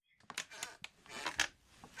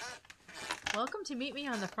Welcome to Meet Me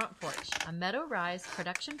on the Front Porch, a Meadow Rise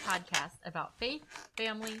production podcast about faith,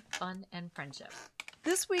 family, fun, and friendship.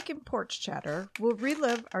 This week in Porch Chatter, we'll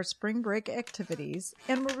relive our spring break activities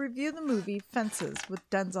and we'll review the movie Fences with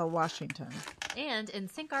Denzel Washington. And in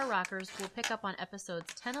Sync Our Rockers, we'll pick up on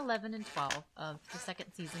episodes 10, 11, and 12 of the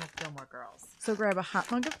second season of Gilmore Girls. So grab a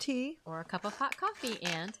hot mug of tea Or a cup of hot coffee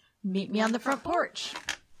and meet me on the front porch.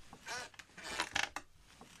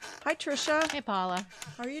 Hi, Trisha. Hey, Paula.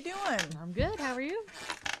 How are you doing? I'm good. How are you?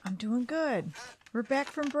 I'm doing good. We're back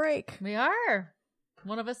from break. We are.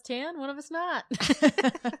 One of us tan, one of us not.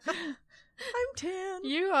 I'm 10.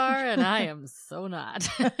 You are, and I am so not.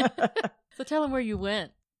 So tell them where you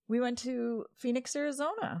went. We went to Phoenix,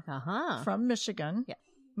 Arizona from Michigan. Yeah.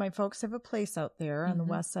 My folks have a place out there on the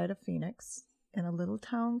west side of Phoenix in a little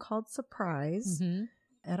town called Surprise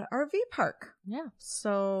at an RV park. Yeah.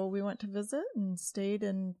 So we went to visit and stayed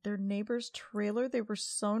in their neighbor's trailer. They were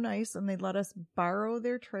so nice and they let us borrow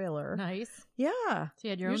their trailer. Nice. Yeah. So you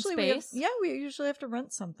had your own Usually space. we usually have to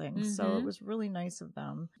rent something. So it was really nice of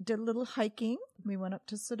them. Did a little hiking. We went up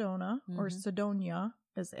to Sedona or Sedonia,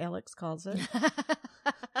 as Alex calls it.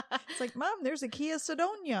 It's like, Mom, there's a Kia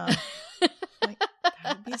Sedonia. Like,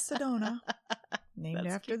 that would be Sedona. Named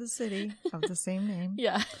after the city of the same name.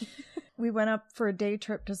 Yeah. We went up for a day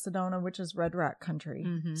trip to Sedona, which is Red Rock country.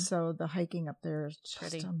 So the hiking up there is just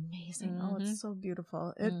Pretty. amazing. Oh, it's so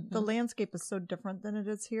beautiful. The landscape is so different than it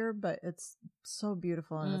is here, but it's so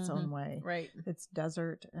beautiful in its own way. Right. It's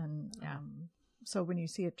desert. And so when you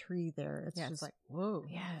see a tree there, it's just like, whoa.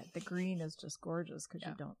 Yeah, the green is just gorgeous because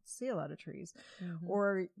you don't see a lot of trees. Mm-hmm.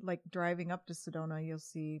 Or like driving up to Sedona, you'll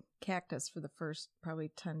see cactus for the first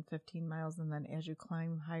probably 10, 15 miles. And then as you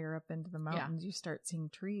climb higher up into the mountains, you start seeing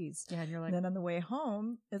trees. Yeah, and you're like... And then on the way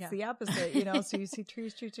home, it's the opposite, you know, so you see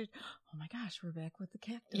trees. Oh my gosh, we're back with the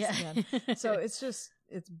cactus again. So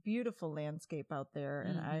it's beautiful landscape out there.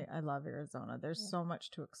 And I love Arizona. There's so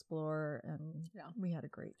much to explore and we had a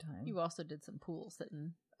great time. You also did some pool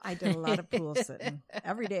sitting. I did a lot of pool sitting.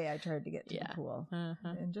 Every day I tried to get to the pool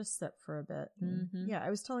and just sit for a bit. Yeah, I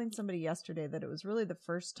was telling somebody yesterday that it was really the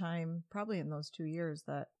first time, probably in those 2 years,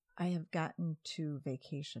 that I have gotten to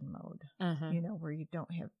vacation mode, you know, where you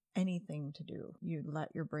don't have anything to do. You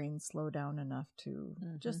let your brain slow down enough to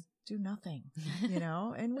just do nothing, you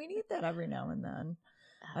know, and we need that every now and then.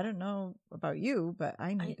 I don't know about you, but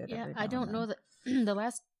I need it every now and then. I don't know that the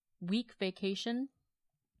last week vacation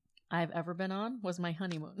I've ever been on was my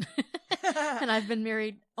honeymoon. And I've been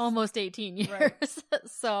married almost 18 years. Right.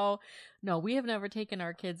 So, no, we have never taken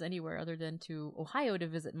our kids anywhere other than to Ohio to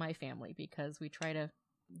visit my family because we try to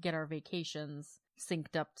get our vacations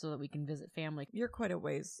synced up so that we can visit family. You're quite a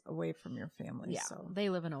ways away from your family. Yeah. So. They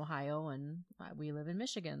live in Ohio and we live in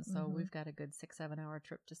Michigan. So we've got a good 6-7 hour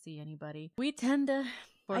trip to see anybody. We tend to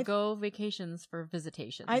forego vacations for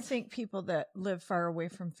visitations. I think people that live far away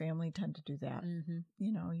from family tend to do that.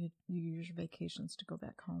 You know, you use your vacations to go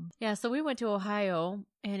back home. Yeah. So we went to Ohio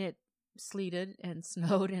and it sleeted and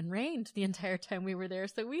snowed and rained the entire time we were there.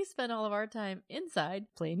 So we spent all of our time inside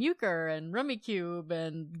playing euchre and rummy cube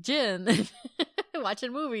and gin and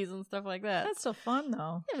watching movies and stuff like that. That's so fun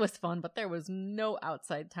though. It was fun, but there was no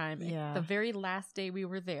outside time. Yeah. The very last day we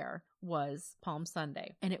were there was Palm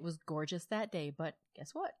Sunday and it was gorgeous that day. But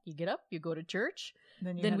guess what? You get up, you go to church,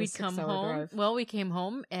 then we'd come home. Drive. Well, we came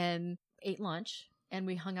home and ate lunch. And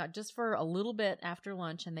we hung out just for a little bit after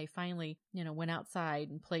lunch and they finally, you know, went outside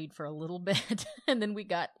and played for a little bit. And then we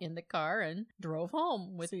got in the car and drove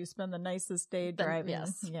home. So you spent the nicest day driving.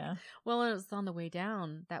 Yes. Yeah. Well, it was on the way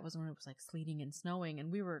down. That was when it was like sleeting and snowing.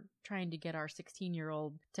 And we were trying to get our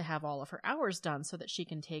 16-year-old to have all of her hours done so that she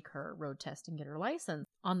can take her road test and get her license.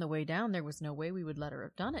 On the way down, there was no way we would let her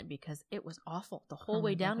have done it because it was awful. The whole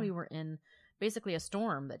way down, we were in basically a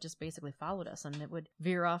storm that just basically followed us and it would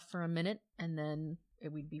veer off for a minute and then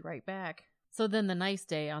we'd be right back. So then the nice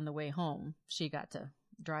day on the way home, she got to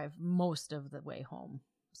drive most of the way home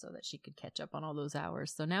so that she could catch up on all those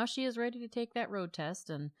hours. So now she is ready to take that road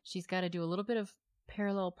test and she's got to do a little bit of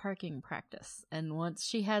parallel parking practice. And once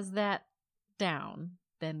she has that down,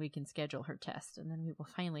 then we can schedule her test and then we will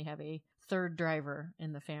finally have a third driver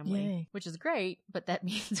in the family, which is great, but that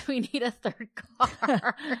means we need a third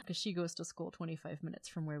car because she goes to school 25 minutes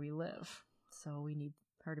from where we live. So we need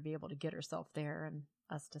her to be able to get herself there and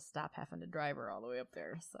us to stop having to drive her all the way up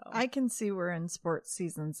there. So I can see where in sports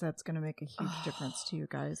seasons that's going to make a huge difference to you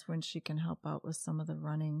guys when she can help out with some of the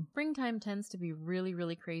running. Springtime tends to be really,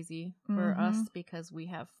 really crazy for us because we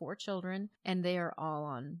have 4 children and they are all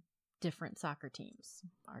on different soccer teams.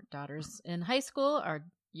 Our daughter's in high school, our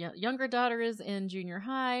younger daughter is in junior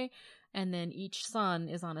high, And then each son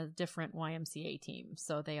is on a different YMCA team.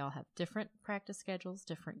 So they all have different practice schedules,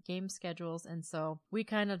 different game schedules. And so we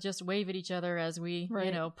kind of just wave at each other as we,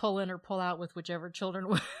 pull in or pull out with whichever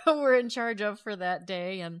children we're in charge of for that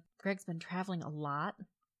day. And Greg's been traveling a lot.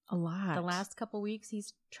 A lot. The last couple weeks,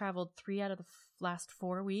 he's traveled 3 out of the last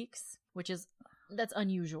 4 weeks, that's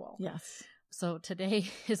unusual. Yes. So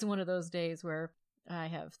today is one of those days where I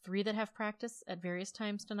have 3 that have practice at various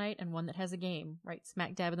times tonight and 1 that has a game right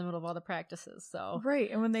smack dab in the middle of all the practices. So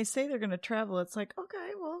right. And when they say they're going to travel, it's like,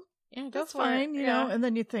 okay, well, yeah, that's fine, you know, and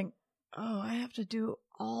then you think, oh, I have to do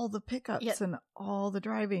all the pickups and all the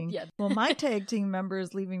driving. Yeah. Well, my tag team member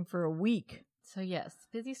is leaving for a week. So yes,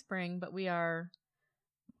 busy spring, but we are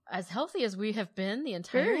as healthy as we have been the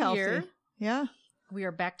entire Very healthy. year. Yeah. We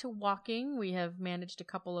are back to walking. We have managed a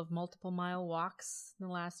couple of multiple mile walks in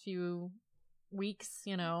the last few weeks.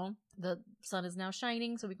 The sun is now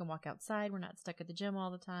shining, so we can walk outside. We're not stuck at the gym all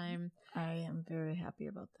the time. I am very happy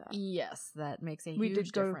about that. Yes, that makes a huge difference. We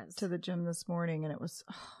did go difference. To the gym this morning, and it was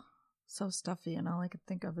so stuffy, and all I could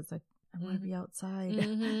think of is like, I want to be outside.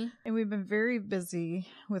 Mm-hmm. And we've been very busy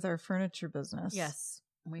with our furniture business. Yes.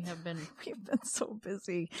 We have been. We've been so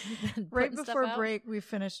busy. Right before break,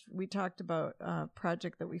 we talked about a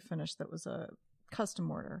project that we finished that was a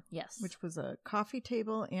custom order. Yes. Which was a coffee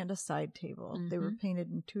table and a side table. Mm-hmm. They were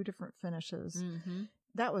painted in 2 different finishes. Mm-hmm.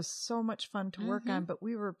 That was so much fun to work on, but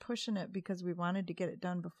we were pushing it because we wanted to get it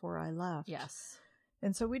done before I left. Yes.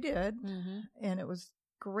 And so we did. And it was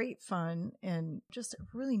great fun and just a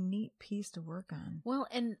really neat piece to work on. Well,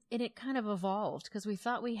 and it kind of evolved because we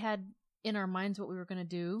thought we had in our minds what we were going to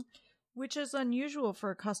do. Which is unusual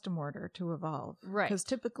for a custom order to evolve. Right. Because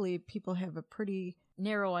typically people have a pretty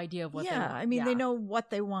narrow idea of what they want. I mean, they know what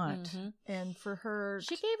they want. And for her...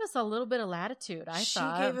 She gave us a little bit of latitude, I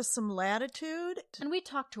thought. She gave us some latitude. And we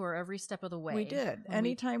talked to her every step of the way. We did.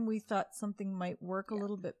 Anytime we thought something might work a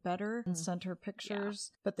little bit better and sent her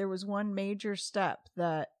pictures. But there was one major step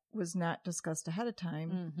that was not discussed ahead of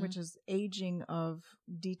time, which is aging of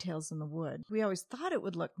details in the wood. We always thought it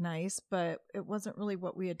would look nice, but it wasn't really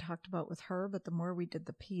what we had talked about with her. But the more we did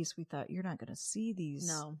the piece, we thought, you're not going to see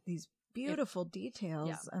these beautiful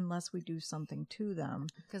details unless we do something to them.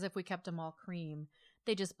 Because if we kept them all cream,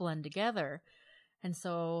 they just blend together. And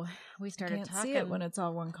so we started talking. Can't see it when it's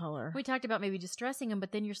all one color. We talked about maybe distressing them,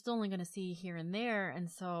 but then you're still only going to see here and there.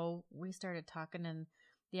 And so we started talking, and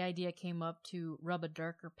the idea came up to rub a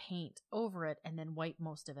darker paint over it and then wipe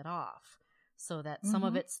most of it off so that some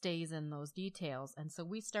of it stays in those details. And so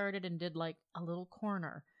we started and did like a little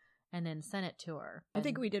corner and then sent it to her. I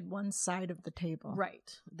think we did one side of the table.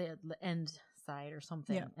 Right. The end side or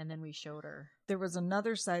something. Yeah. And then we showed her. There was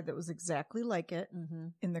another side that was exactly like it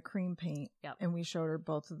in the cream paint. Yep. And we showed her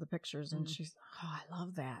both of the pictures and she's, I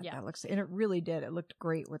love that. Yeah. That looks, and it really did. It looked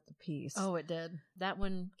great with the piece. Oh, it did. That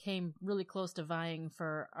one came really close to vying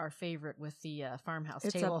for our favorite with the farmhouse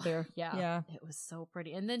table. It's up there. Yeah. It was so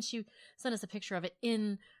pretty. And then she sent us a picture of it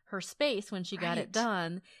in her space when she got it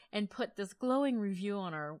done and put this glowing review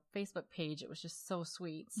on our Facebook page. It was just so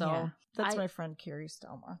sweet. So that's my friend Carrie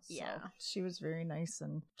Stelma. So yeah. She was very nice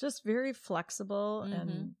and just very flexible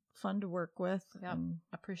and fun to work with. Yep. And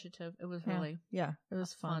appreciative. It was really it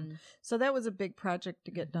was fun. So that was a big project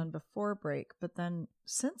to get done before break. But then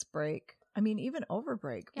since break, I mean, even over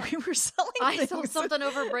break, we were selling things. I sold something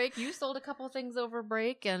over break. You sold a couple of things over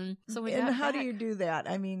break. And so we got And how back. do you do that?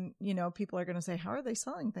 I mean, people are going to say, how are they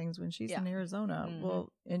selling things when she's in Arizona?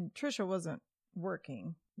 Well, and Trisha wasn't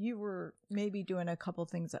working. You were maybe doing a couple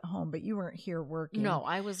things at home, but you weren't here working. No,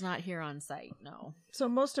 I was not here on site. No. So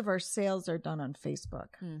most of our sales are done on Facebook.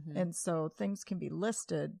 And so things can be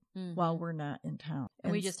listed while we're not in town.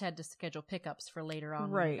 And we just had to schedule pickups for later on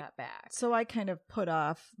when we got back. So I kind of put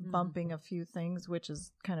off bumping a few things, which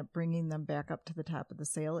is kind of bringing them back up to the top of the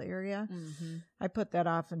sale area. I put that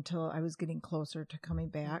off until I was getting closer to coming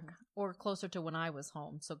back. Or closer to when I was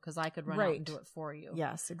home, so because I could run out and do it for you.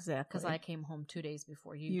 Yes, exactly. Because I came home 2 days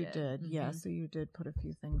before you did. You did, yeah. So you did put a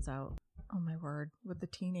few things out. Oh, my word. With the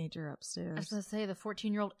teenager upstairs. I was going to say, the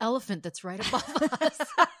 14-year-old elephant that's right above us.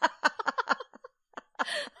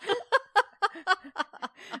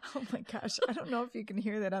 Oh my gosh. I don't know if you can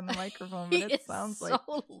hear that on the microphone, but it sounds like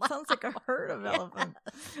a herd of elephants.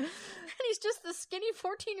 And he's just this skinny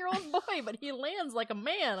 14-year-old boy, but he lands like a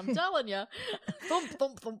man, I'm telling you. Thump,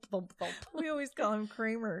 thump, thump, thump, thump. We always call him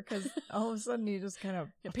Kramer because all of a sudden he just kind of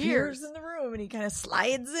appears in the room and he kind of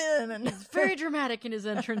slides in. And he's very dramatic in his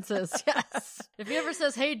entrances. Yes. If he ever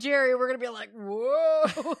says, "Hey, Jerry," we're going to be like,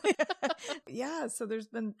 whoa. Yeah. So there's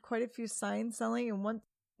been quite a few signs selling, and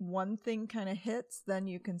one thing kind of hits, then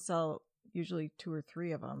you can sell usually 2 or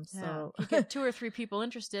 3 of them. Yeah. So if you get 2 or 3 people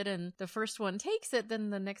interested and the first one takes it, then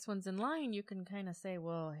the next one's in line. You can kind of say,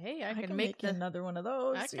 well, hey, I can make another one of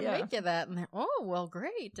those. I can make you that. And they're, oh, well,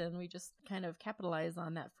 great. And we just kind of capitalize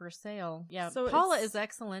on that first sale. Yeah. So Paula is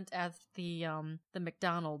excellent at the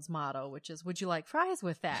McDonald's motto, which is, would you like fries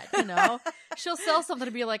with that? You know, she'll sell something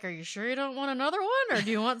to be like, are you sure you don't want another one? Or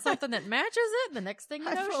do you want something that matches it? The next thing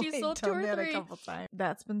you know, she's sold 2 or 3. A couple times.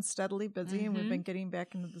 That's been steadily busy, and we've been getting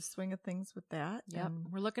back into the swing of things with that. Yep.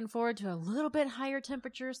 We're looking forward to a little bit higher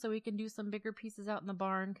temperature so we can do some bigger pieces out in the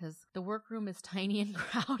barn, because the workroom is tiny and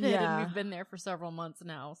crowded, and we've been there for several months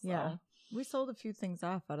now. So. Yeah. We sold a few things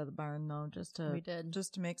off out of the barn, though, just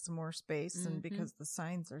to make some more space, and because the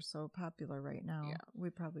signs are so popular right now, we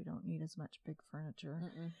probably don't need as much big furniture.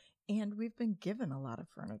 And we've been given a lot of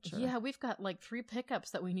furniture. Yeah, we've got like 3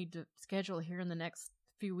 pickups that we need to schedule here in the next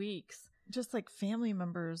few weeks. Just like family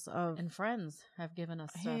members and friends have given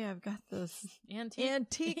us stuff. Hey, I've got this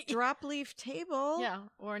antique drop leaf table. Yeah,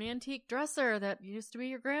 or an antique dresser that used to be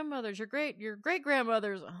your grandmother's, your great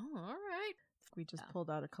grandmother's. Oh, all right. We just pulled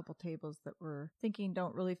out a couple tables that we're thinking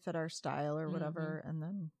don't really fit our style or whatever, and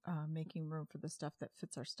then making room for the stuff that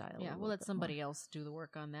fits our style. Yeah, we'll let somebody else do the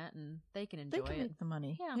work on that, and they can enjoy it. They can make the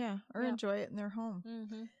money. Or enjoy it in their home.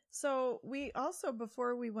 So we also,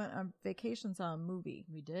 before we went on vacation, saw a movie.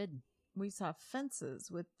 We did. We saw Fences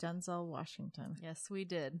with Denzel Washington. Yes, we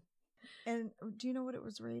did. And do you know what it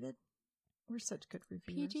was rated? We're such good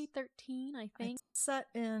reviewers. PG-13, I think. It's set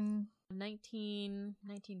in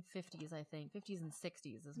 1950s, I think. 50s and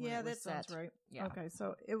 60s is when it was set. Yeah, that sounds right. Yeah. Okay,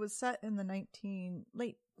 so it was set in the late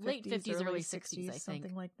 50s, early 60s, I think.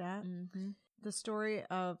 Something like that. The story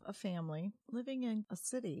of a family living in a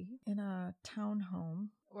city in a townhome.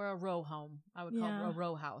 Or a row home. I would call it a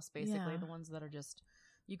row house, basically. The ones that are just,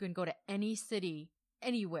 you can go to any city,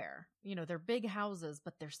 anywhere. You know, they're big houses,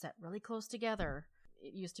 but they're set really close together.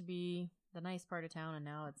 It used to be the nice part of town, and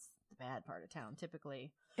now it's the bad part of town,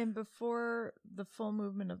 typically. And before the full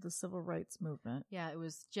movement of the civil rights movement. Yeah, it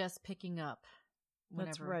was just picking up.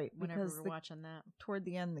 That's right. Whenever we were watching that. Toward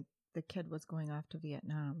the end, the kid was going off to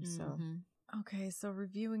Vietnam. So, okay, so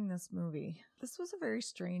reviewing this movie. This was a very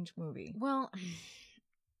strange movie. Well,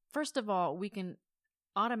 first of all, we can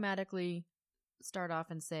automatically start off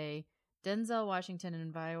and say Denzel Washington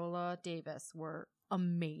and Viola Davis were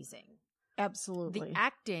amazing. Absolutely. The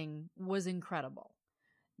acting was incredible.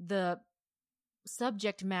 The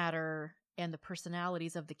subject matter and the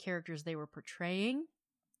personalities of the characters they were portraying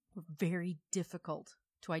were very difficult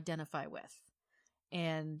to identify with.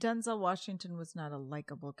 And Denzel Washington was not a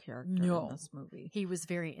likable character in this movie. He was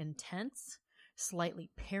very intense, slightly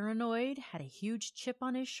paranoid, had a huge chip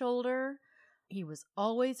on his shoulder. He was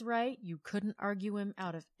always right. You couldn't argue him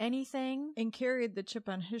out of anything. And carried the chip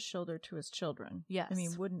on his shoulder to his children. Yes. I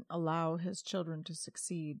mean, wouldn't allow his children to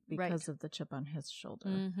succeed because of the chip on his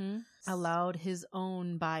shoulder. Allowed his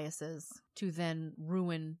own biases to then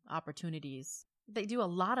ruin opportunities. They do a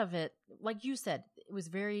lot of it. Like you said, it was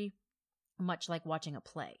very much like watching a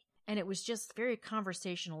play. And it was just very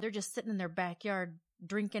conversational. They're just sitting in their backyard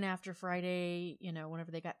drinking after Friday, you know, whenever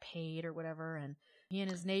they got paid or whatever. And he and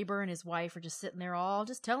his neighbor and his wife are just sitting there all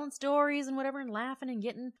just telling stories and whatever and laughing and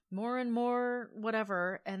getting more and more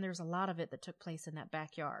whatever. And there's a lot of it that took place in that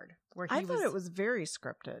backyard. Where I thought it was very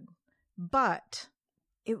scripted, but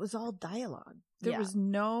it was all dialogue. There was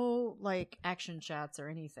no like action shots or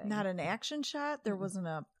anything. Not an action shot. There wasn't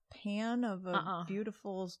a pan of a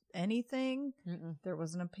beautiful anything. There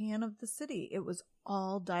wasn't a pan of the city. It was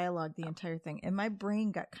all dialogue the entire thing. And my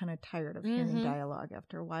brain got kind of tired of hearing dialogue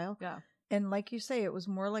after a while. Yeah. And like you say, it was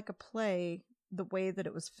more like a play. The way that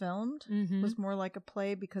it was filmed was more like a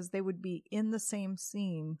play because they would be in the same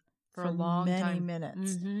scene for a long many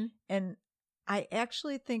minutes. And I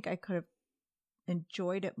actually think I could have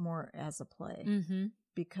enjoyed it more as a play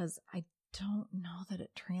because I don't know that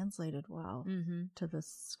it translated well to the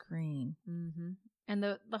screen. And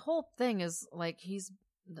the whole thing is like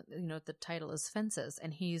the title is Fences,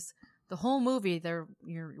 and the whole movie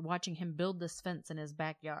you're watching him build this fence in his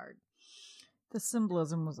backyard. The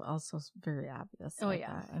symbolism was also very obvious. Oh,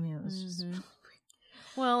 yeah. I mean, it was just...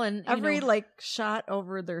 Well, and every shot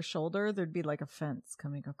over their shoulder, there'd be like a fence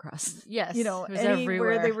coming across. Yes. Anywhere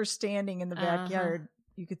everywhere. they were standing in the backyard,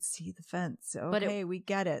 you could see the fence. Okay, we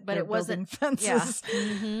get it. But They're it wasn't fences.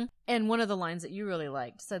 Yeah. And one of the lines that you really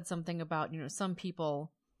liked said something about, some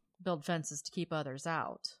people build fences to keep others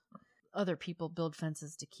out. Other people build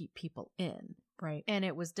fences to keep people in. Right. And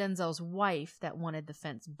it was Denzel's wife that wanted the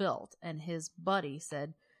fence built. And his buddy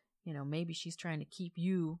said, maybe she's trying to keep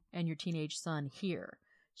you and your teenage son here.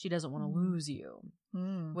 She doesn't want to lose you.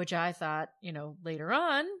 Which I thought, later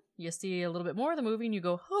on, you see a little bit more of the movie and you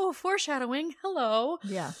go, oh, foreshadowing. Hello.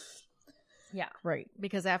 Yeah. Yeah. Right.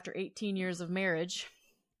 Because after 18 years of marriage,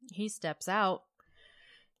 he steps out,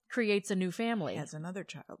 creates a new family. Has another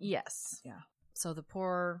child. Yes. Yeah. So the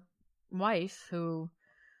poor wife who,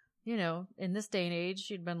 you know, in this day and age,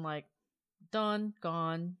 she'd been like, done,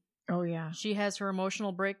 gone. Oh, yeah. She has her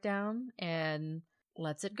emotional breakdown and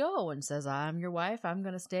lets it go and says, I'm your wife. I'm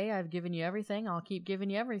going to stay. I've given you everything. I'll keep giving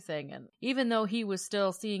you everything. And even though he was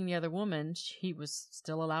still seeing the other woman, he was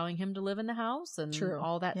still allowing him to live in the house and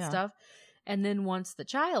all that stuff. And then once the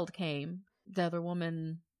child came, the other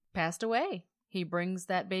woman passed away. He brings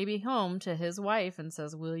that baby home to his wife and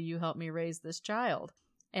says, will you help me raise this child?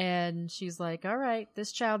 And she's like, all right,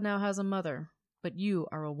 this child now has a mother, but you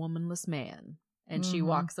are a womanless man. And she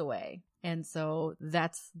walks away. And so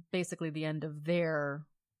that's basically the end of their...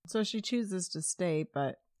 So she chooses to stay,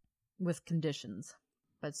 but... with conditions.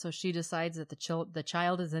 But so she decides that the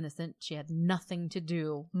child is innocent. She had nothing to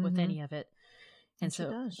do with any of it. And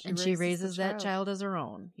so, she raises that child as her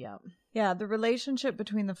own. Yeah. Yeah. The relationship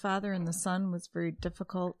between the father and the son was very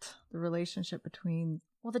difficult. The relationship between...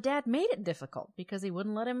 Well, the dad made it difficult because he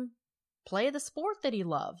wouldn't let him play the sport that he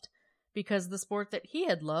loved, because the sport that he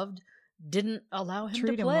had loved didn't allow him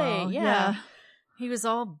to play. Well. Yeah. He was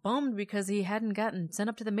all bummed because he hadn't gotten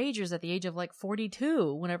sent up to the majors at the age of like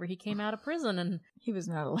 42 whenever he came out of prison. And he was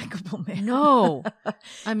not a likable man. No.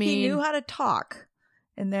 I mean, he knew how to talk.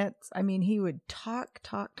 And that's, I mean, he would talk.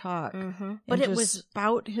 Mm-hmm. But it was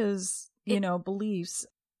spout his, beliefs.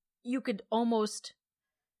 You could almost,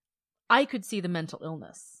 I could see the mental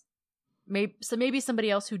illness. Maybe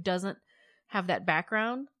somebody else who doesn't have that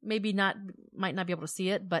background, might not be able to see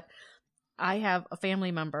it, but I have a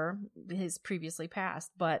family member, his previously passed,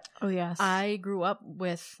 but oh yes, I grew up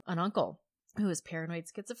with an uncle who is paranoid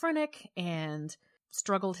schizophrenic and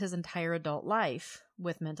struggled his entire adult life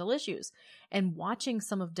with mental issues. And watching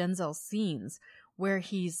some of Denzel's scenes where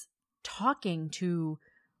he's talking to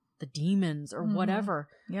the demons or whatever.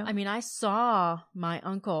 Yep. I mean, I saw my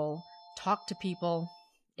uncle talk to people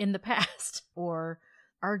in the past or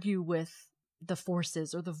argue with the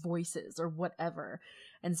forces or the voices or whatever.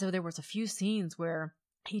 And so there was a few scenes where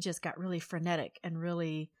he just got really frenetic and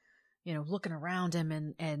really, looking around him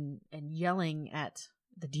and yelling at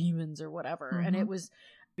the demons or whatever. Mm-hmm. And it was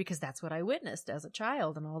because that's what I witnessed as a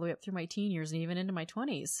child and all the way up through my teen years and even into my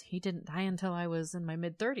 20s. He didn't die until I was in my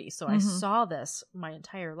mid 30s. So I saw this my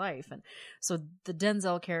entire life. And so the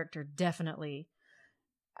Denzel character definitely,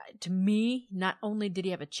 to me, not only did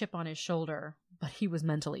he have a chip on his shoulder, but he was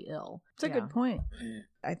mentally ill. It's a good point.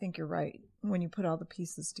 I think you're right. When you put all the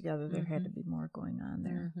pieces together, there had to be more going on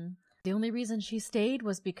there. Mm-hmm. The only reason she stayed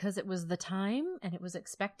was because it was the time and it was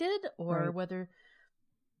expected, or whether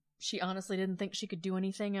she honestly didn't think she could do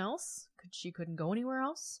anything else. She couldn't go anywhere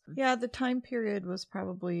else. Yeah, the time period was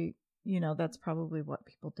probably, that's probably what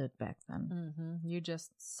people did back then. Mm-hmm. You just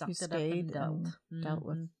sucked it up and dealt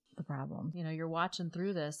with the problem. You're watching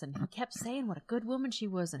through this and he kept saying what a good woman she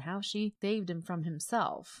was and how she saved him from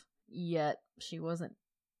himself. Yet she wasn't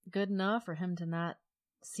good enough for him to not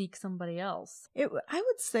seek somebody else. I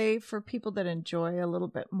would say for people that enjoy a little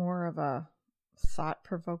bit more of a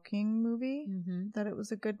thought-provoking movie, that it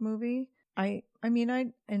was a good movie. I mean, I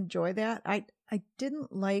enjoy that. I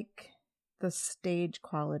didn't like the stage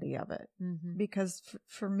quality of it because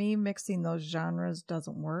for me, mixing those genres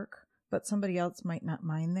doesn't work. But somebody else might not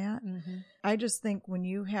mind that. Mm-hmm. I just think when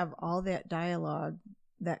you have all that dialogue,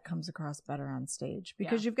 that comes across better on stage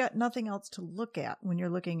because you've got nothing else to look at when you're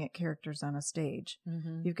looking at characters on a stage.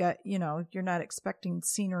 Mm-hmm. You've got, you're not expecting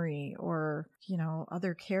scenery or,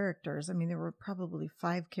 other characters. I mean, there were probably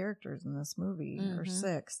 5 characters in this movie or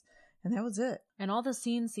 6, and that was it. And all the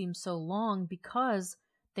scenes seemed so long because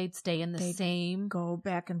they'd stay in the same... go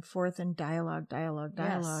back and forth in dialogue.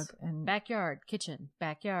 Yes. And backyard, kitchen,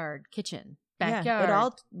 backyard, kitchen, backyard. Yeah, it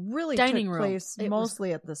all really dining took room. place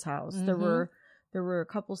mostly at this house. There were a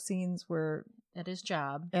couple scenes where... At his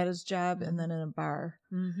job. And then in a bar.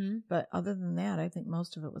 Mm-hmm. But other than that, I think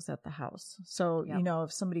most of it was at the house. So,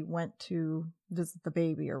 if somebody went to visit the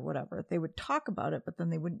baby or whatever, they would talk about it, but then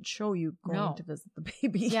they wouldn't show you going to visit the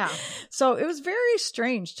baby. Yeah. So it was very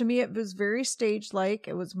strange. To me, it was very stage-like.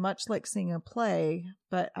 It was much like seeing a play,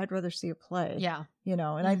 but I'd rather see a play. Yeah.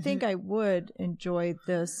 And I think I would enjoy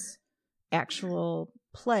this actual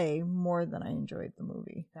play more than I enjoyed the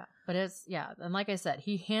movie. Yeah. But and like I said,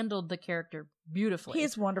 he handled the character beautifully.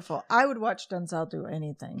 He's wonderful. I would watch Denzel do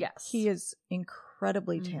anything. Yes. He is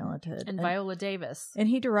incredibly talented. And Viola Davis. And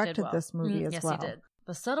he directed this movie as well. Yes, he did.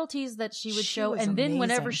 The subtleties that she would show, and then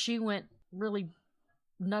whenever she went really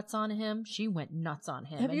nuts on him, she went nuts on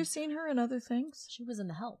him. Have you seen her in other things? She was in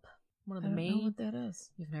The Help. One of the I don't main. know what that is.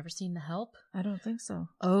 You've never seen The Help? I don't think so.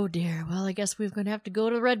 Oh dear. Well, I guess we're going to have to go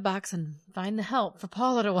to the Red Box and find The Help for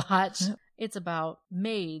Paula to watch. Yep. It's about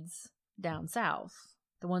maids down south,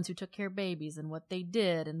 the ones who took care of babies and what they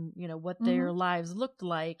did and, you know, what their lives looked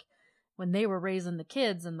like when they were raising the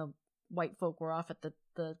kids and the white folk were off at the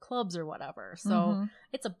clubs or whatever. So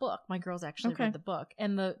it's a book. My girls actually read the book.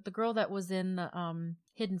 And the girl that was in the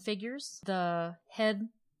Hidden Figures, the head,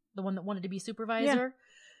 the one that wanted to be supervisor,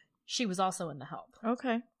 she was also in The Help.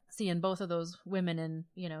 Okay. Seeing both of those women in,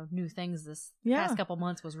 you know, new things this past couple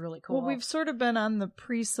months was really cool. Well, we've sort of been on the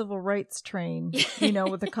pre-civil rights train, you know,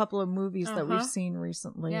 with a couple of movies that we've seen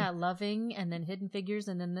recently. Yeah, Loving, and then Hidden Figures,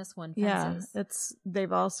 and then this one, Fences. Yeah,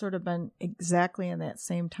 they've all sort of been exactly in that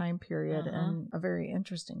same time period, and a very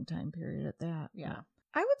interesting time period at that. Yeah.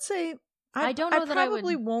 I would say I don't know that I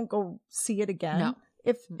probably won't go see it again. No.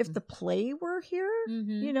 If the play were here,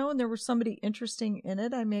 you know, and there was somebody interesting in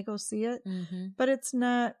it, I may go see it. But it's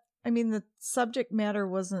not, I mean, the subject matter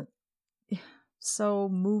wasn't so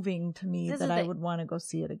moving to me that I would want to go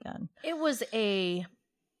see it again. It was a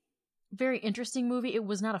very interesting movie. It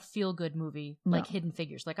was not a feel-good movie like Hidden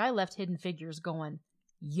Figures. Like, I left Hidden Figures going,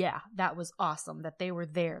 yeah, that was awesome that they were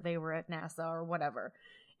there. They were at NASA or whatever.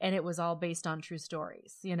 And it was all based on true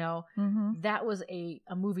stories, you know? That was a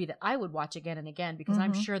movie that I would watch again and again because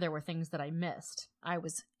I'm sure there were things that I missed. I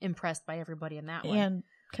was impressed by everybody in that one. And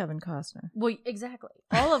Kevin Costner. Well, exactly.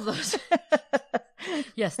 All of those.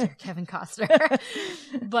 Yes, dear Kevin Costner.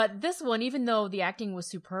 But this one, even though the acting was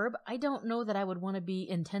superb, I don't know that I would want to be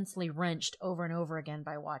intensely wrenched over and over again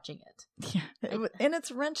by watching it. Yeah. And it's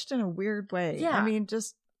wrenched in a weird way. Yeah. I mean,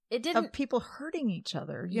 just... It didn't... Of people hurting each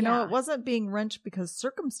other. You know, it wasn't being wrenched because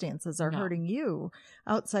circumstances are hurting you.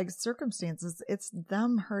 Outside circumstances, it's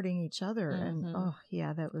them hurting each other. And, oh,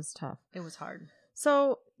 yeah, that was tough. It was hard.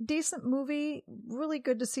 So, decent movie. Really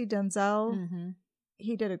good to see Denzel.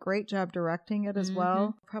 He did a great job directing it as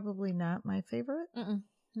well. Probably not my favorite.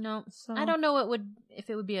 No. So. I don't know if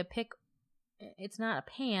it would be a pick. It's not a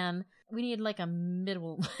pan. We need like a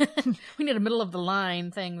middle. We need a middle of the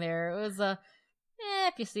line thing there. It was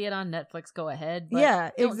if you see it on Netflix, go ahead.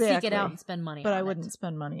 But don't seek it out and spend money on it. But I wouldn't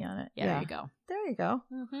spend money on it. Yeah, there you go. There you go.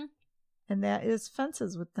 And that is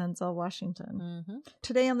Fences with Denzel Washington.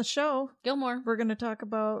 Today on the show, Gilmore. We're going to talk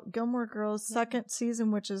about Gilmore Girls' second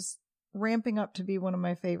season, which is ramping up to be one of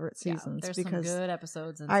my favorite seasons. There's because some good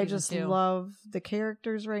episodes in I season just 2. love the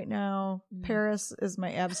characters right now. Paris is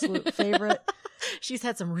my absolute favorite. She's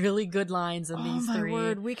had some really good lines in these 3. Oh my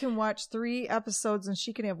word, we can watch 3 episodes and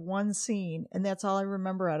she can have one scene, and that's all I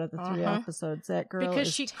remember out of the 3 episodes. That girl because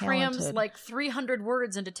is she talented. crams like 300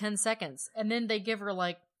 words into 10 seconds, and then they give her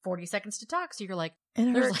like 40 seconds to talk. So you're like,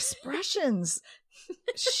 and her expressions.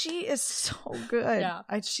 She is so good. Yeah.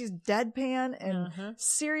 She's deadpan and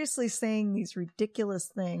seriously saying these ridiculous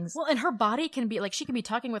things. Well, and her body can be like, she can be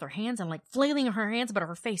talking with her hands and like flailing her hands, but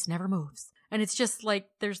her face never moves. And it's just like,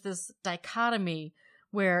 there's this dichotomy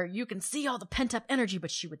where you can see all the pent up energy,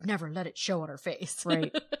 but she would never let it show on her face.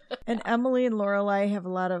 Right. And Emily and Lorelai have a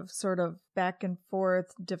lot of sort of back and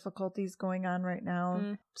forth difficulties going on right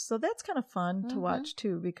now. So that's kind of fun to watch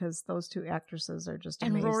too, because those 2 actresses are just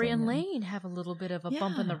amazing. And Rory and Lane have a little bit of a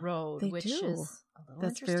bump in the road, which is a little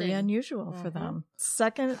That's interesting. very unusual for them.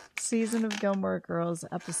 Second season of Gilmore Girls,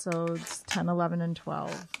 episodes 10, 11, and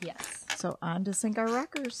 12. Yes. So on to sync our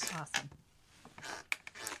rockers. Awesome.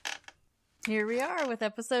 Here we are with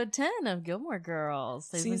episode 10 of Gilmore Girls.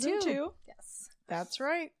 Season 2. Yes. That's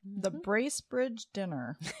right. The Bracebridge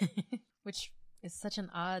Dinner. Which is such an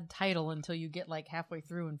odd title until you get like halfway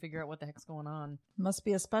through and figure out what the heck's going on. Must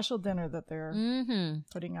be a special dinner that they're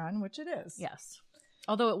putting on, which it is. Yes.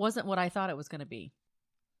 Although it wasn't what I thought it was going to be.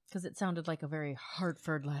 Because it sounded like a very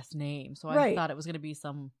Hartford last name. So I thought it was going to be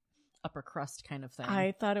some upper crust kind of thing.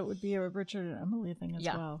 I thought it would be a Richard and Emily thing as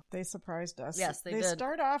well. They surprised us. Yes, they did. They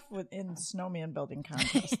start off in snowman building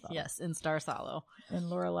contest. Yes, in Stars Hollow.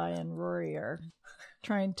 And Lorelai and Rory are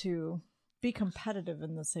trying to be competitive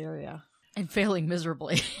in this area. And failing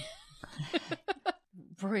miserably.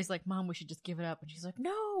 Rory's like, Mom, we should just give it up. And she's like,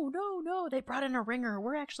 no. They brought in a ringer.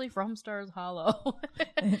 We're actually from Stars Hollow.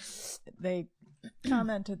 They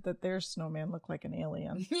commented that their snowman looked like an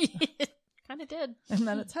alien. Kind of did. And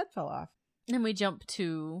then its head fell off. Then we jump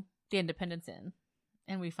to the Independence Inn,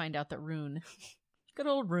 and we find out that Rune, good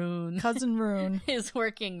old Rune, cousin Rune, is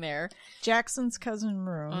working there. Jackson's cousin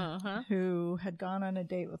Rune, who had gone on a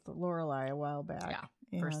date with Lorelai a while back.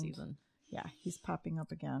 Yeah, first season. Yeah, he's popping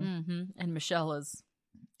up again. And Michelle is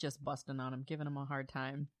just busting on him, giving him a hard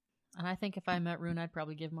time. And I think if I met Rune, I'd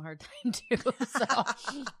probably give him a hard time too. So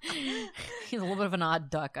he's a little bit of an odd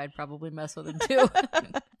duck. I'd probably mess with him too.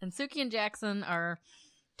 And Sookie and Jackson are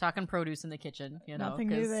talking produce in the kitchen, Nothing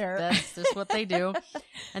new there. That's just what they do.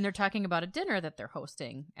 And they're talking about a dinner that they're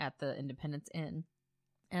hosting at the Independence Inn.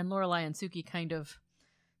 And Lorelai and Sookie kind of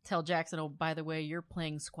tell Jackson, oh, by the way, you're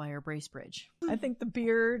playing Squire Bracebridge. I think the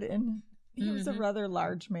beard, and he was a rather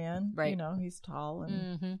large man. Right. He's tall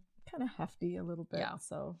and kind of hefty a little bit. Yeah.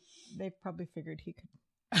 So they probably figured he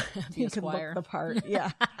could look the part.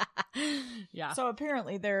 Yeah. Yeah. So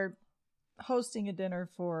apparently they're hosting a dinner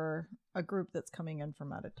for a group that's coming in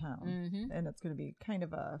from out of town. And it's going to be kind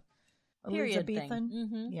of a period Elizabethan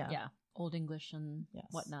thing. Yeah. Old English and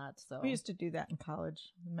whatnot. So we used to do that in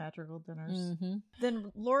college, madrigal dinners.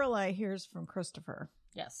 Then Lorelai hears from Christopher.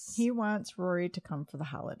 Yes. He wants Rory to come for the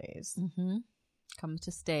holidays. Come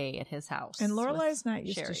to stay at his house. And Lorelai's not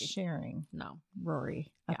used to sharing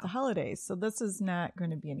Rory at the holidays. So this is not going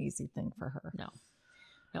to be an easy thing for her. No.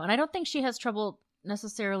 And I don't think she has trouble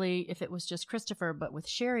necessarily if it was just Christopher, but with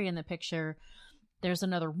Sherry in the picture, there's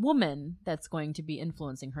another woman that's going to be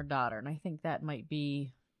influencing her daughter. And I think that might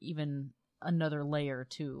be even another layer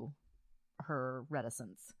to her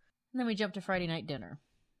reticence. And then we jump to Friday night dinner.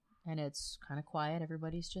 And it's kind of quiet.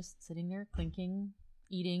 Everybody's just sitting there clinking,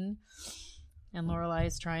 eating. And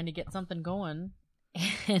Lorelai's trying to get something going.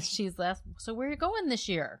 And she's asked, so where are you going this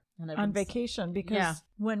year? And on vacation. Because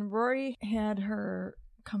when Rory had her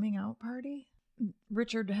coming out party,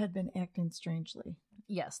 Richard had been acting strangely.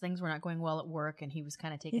 Yes, things were not going well at work. And he was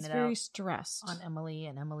kind of taking He's very stressed on Emily.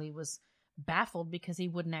 And Emily was baffled because he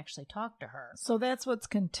wouldn't actually talk to her. So that's what's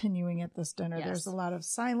continuing at this dinner. Yes. There's a lot of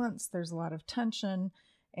silence. There's a lot of tension.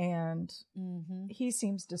 And he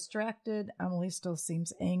seems distracted. Emily still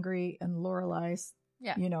seems angry. And Lorelai's,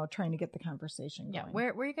 trying to get the conversation going. Yeah,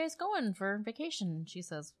 where are you guys going for vacation? She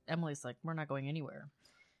says, Emily's like, we're not going anywhere.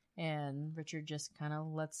 And Richard just kind of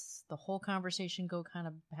lets the whole conversation go kind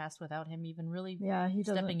of past without him even really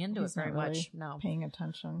stepping into it very much. No, paying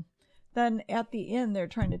attention. Then at the inn, they're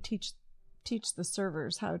trying to teach the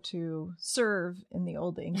servers how to serve in the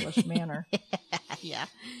old English manner. Yeah.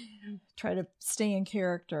 Try to stay in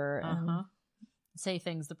character and say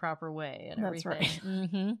things the proper way and that's everything.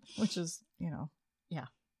 Right. Which is, Yeah.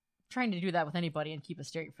 Trying to do that with anybody and keep a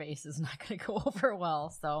straight face is not going to go over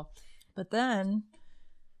well. So, but then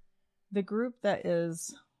the group that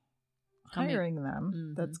is hiring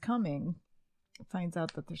them, that's coming, finds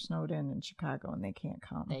out that they're snowed in Chicago and they can't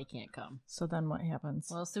come. So then what happens?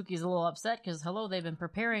 Well, Sookie's a little upset because, they've been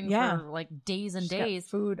preparing for like days and days.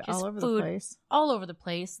 Food all over the place. All over the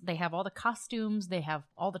place. They have all the costumes. They have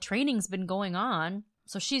all the training's been going on.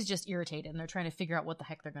 So she's just irritated and they're trying to figure out what the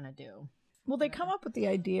heck they're going to do. Well, they come up with the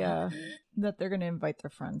idea that they're going to invite their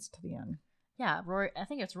friends to the inn. Yeah, Rory. I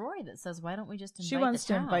think it's Rory that says, "Why don't we just invite?" She wants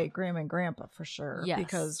to invite Grandma and Grandpa for sure,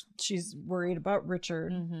 because she's worried about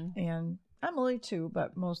Richard and Emily too,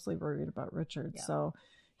 but mostly worried about Richard. Yeah. So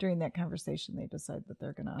during that conversation, they decide that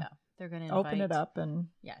they're gonna open it up and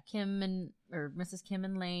Mrs. Kim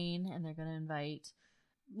and Lane, and they're gonna invite.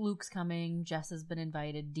 Luke's coming. Jess has been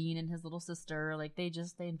invited. Dean and his little sister. Like they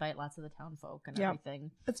invite lots of the town folk and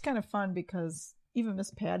everything. It's kind of fun because even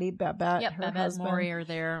Miss Patty, Babette, her Babette husband, and Maury are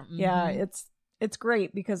there. Yeah, it's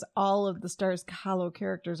great because all of the Stars Hollow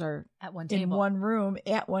characters are at one table. In one room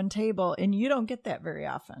at one table, and you don't get that very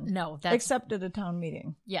often. No, except at a town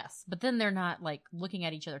meeting. Yes, but then they're not like looking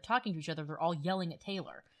at each other, talking to each other. They're all yelling at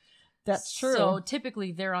Taylor. That's true. So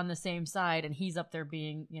typically they're on the same side and he's up there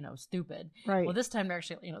being, stupid. Right. Well, this time they're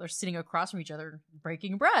actually, they're sitting across from each other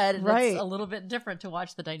breaking bread. And It's a little bit different to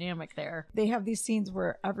watch the dynamic there. They have these scenes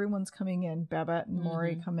where everyone's coming in. Babette and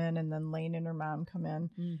Maury come in, and then Lane and her mom come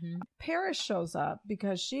in. Paris shows up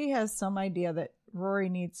because she has some idea that Rory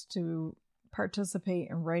needs to participate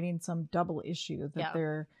in writing some double issue that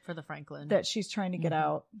they're for the Franklin that she's trying to get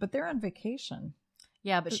out, but they're on vacation.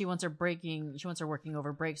 Yeah, but she wants her working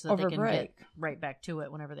over break so that they can get right back to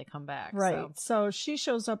it whenever they come back. Right. So she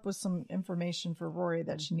shows up with some information for Rory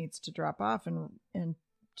that she needs to drop off, and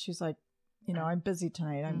she's like, I'm busy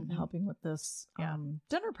tonight. I'm helping with this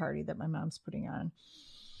dinner party that my mom's putting on.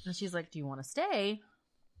 And she's like, do you want to stay?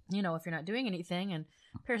 If you're not doing anything. And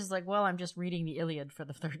Paris is like, well, I'm just reading the Iliad for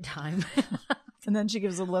the third time. And then she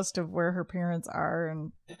gives a list of where her parents are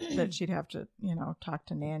and that she'd have to, talk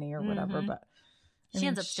to Nanny or whatever. But she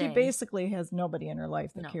ends up staying. She basically has nobody in her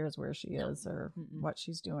life that cares where she is or what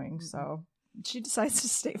she's doing. So she decides to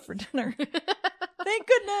stay for dinner. Thank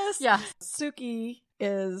goodness. Yeah. Sookie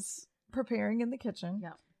is preparing in the kitchen.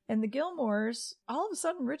 Yeah. And the Gilmores, all of a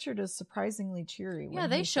sudden, Richard is surprisingly cheery. Yeah,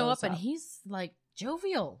 they show up and he's like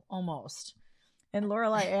jovial almost. And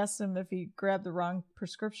Lorelai asked him if he grabbed the wrong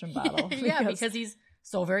prescription bottle. Because he's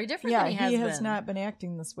so very different than he has not been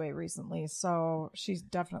acting this way recently. So she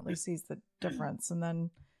definitely sees the difference. And then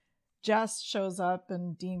Jess shows up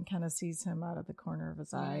and Dean kind of sees him out of the corner of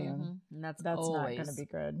his eye. And that's always not going to be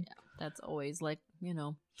good. Yeah, that's always like,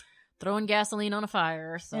 throwing gasoline on a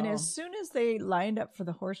fire. So. And as soon as they lined up for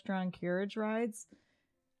the horse-drawn carriage rides,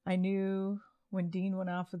 I knew when Dean went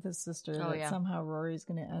off with his sister that somehow Rory's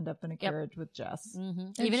going to end up in a carriage with Jess.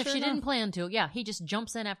 Mm-hmm. Even if she didn't plan to. Yeah, he just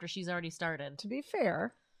jumps in after she's already started. To be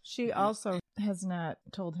fair, she also has not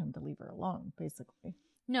told him to leave her alone, basically.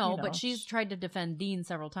 No, but she's tried to defend Dean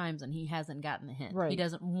several times and he hasn't gotten the hint. Right. He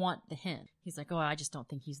doesn't want the hint. He's like, I just don't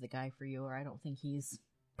think he's the guy for you, or I don't think he's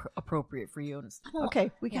appropriate for you. And it's, okay,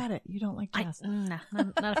 we got it. You don't like Jess. Nah,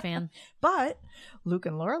 not a fan. But Luke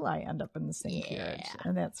and Lorelai end up in the same carriage,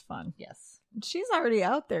 and that's fun. Yes. She's already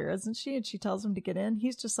out there, isn't she? And she tells him to get in.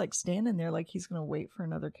 He's just like standing there like he's going to wait for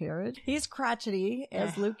another carriage. He's crotchety,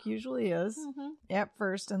 as Luke usually is at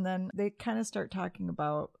first. And then they kind of start talking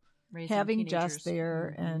about having Jess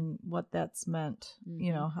there and what that's meant,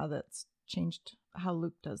 how that's changed how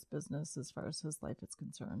Luke does business as far as his life is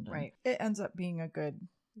concerned. And right. It ends up being a good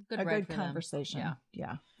conversation.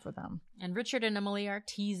 Yeah, for them. And Richard and Emily are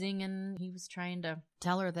teasing, and he was trying to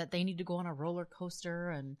tell her that they need to go on a roller coaster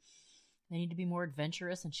and they need to be more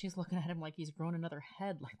adventurous. And she's looking at him like he's grown another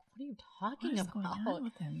head. Like, what are you talking about? Going on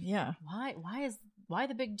with him? Yeah. Why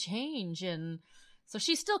the big change? And so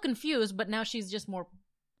she's still confused, but now she's just more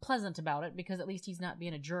pleasant about it because at least he's not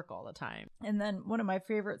being a jerk all the time. And then one of my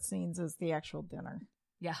favorite scenes is the actual dinner.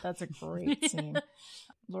 Yeah. That's a great scene.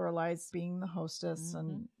 Lorelai's being the hostess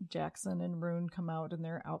and Jackson and Rune come out in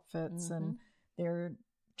their outfits and they're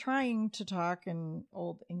trying to talk in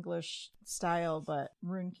old English style, but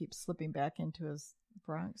Rune keeps slipping back into his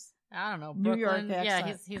Bronx. I don't know. New York accent. Yeah,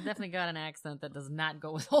 he's definitely got an accent that does not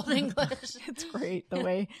go with Old English. It's great the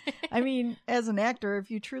way. I mean, as an actor, if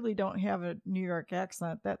you truly don't have a New York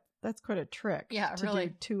accent, that's quite a trick. Yeah, to really.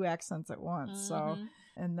 do two accents at once. So,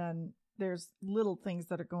 and then there's little things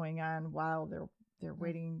that are going on while they're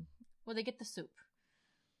waiting. Well, they get the soup.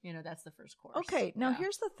 That's the first course. Okay, now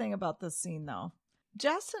here's the thing about this scene, though.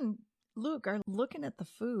 Jess and Luke are looking at the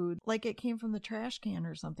food like it came from the trash can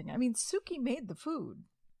or something. I mean, Suki made the food.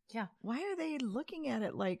 Yeah. Why are they looking at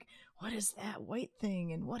it like, what is that white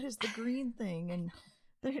thing? And what is the green thing? And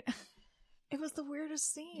it was the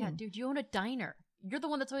weirdest scene. Yeah, dude, you own a diner. You're the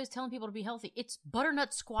one that's always telling people to be healthy. It's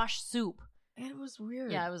butternut squash soup. It was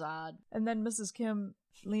weird. Yeah, it was odd. And then Mrs. Kim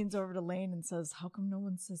leans over to Lane and says, how come no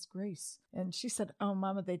one says grace? And she said, oh,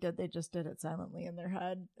 Mama, they did. They just did it silently in their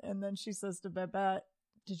head. And then she says to Babette,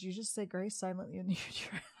 did you just say grace silently in your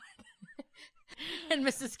head? And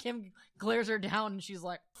Mrs. Kim glares her down and she's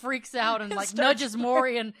like, freaks out and like nudges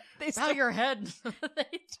Maury and bow your head.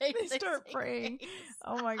 they start praying.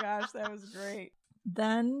 Oh my gosh, that was great.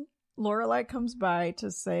 Then Lorelai comes by to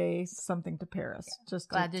say something to Paris. Yeah. Just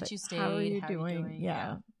glad that you stayed. How are you doing?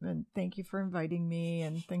 Yeah. And thank you for inviting me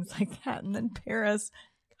and things like that. And then Paris,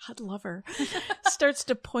 God love her, starts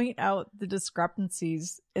to point out the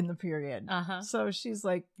discrepancies in the period. So she's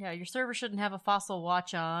like, yeah, your server shouldn't have a fossil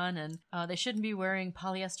watch on, and they shouldn't be wearing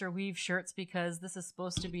polyester weave shirts because this is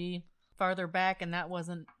supposed to be farther back, and that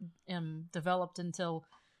wasn't developed until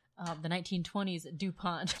the 1920s at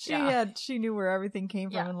DuPont. She knew where everything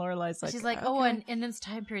came from, and Lorelai's like, she's like, okay. And in this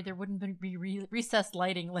time period, there wouldn't be recessed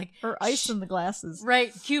lighting, like or ice in the glasses,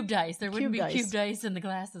 right? Cubed ice. There wouldn't be cubed ice in the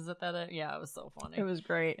glasses at that. Yeah, it was so funny. It was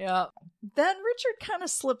great. Yeah. Then Richard kind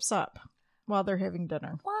of slips up while they're having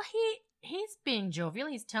dinner. Well, he's being jovial.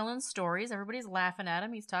 He's telling stories. Everybody's laughing at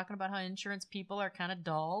him. He's talking about how insurance people are kind of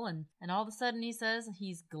dull, and all of a sudden he says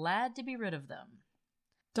he's glad to be rid of them.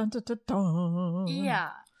 Dun dun dun dun. Yeah.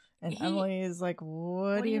 And Emily is like,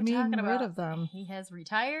 what do you mean rid of them? He has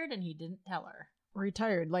retired and he didn't tell her.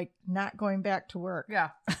 Retired, like not going back to work. Yeah,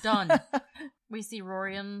 done. We see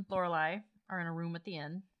Rory and Lorelai are in a room at the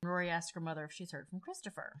inn. Rory asks her mother if she's heard from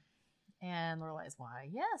Christopher. And Lorelai's, why,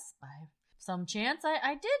 yes, by some chance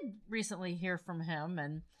I did recently hear from him.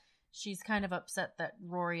 And she's kind of upset that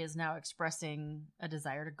Rory is now expressing a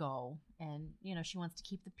desire to go. And, she wants to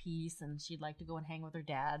keep the peace and she'd like to go and hang with her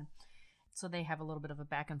dad. So they have a little bit of a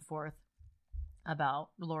back and forth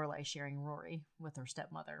about Lorelai sharing Rory with her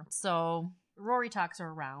stepmother. So Rory talks her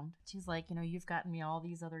around. She's like, you've gotten me all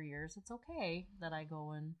these other years. It's okay that I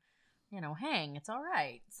go and, hang. It's all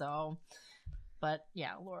right. So, but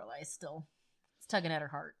yeah, Lorelai's still tugging at her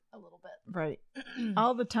heart a little bit. Right.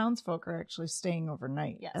 All the townsfolk are actually staying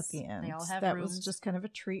overnight at the inn. They all have rooms. Was just kind of a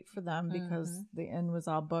treat for them because the inn was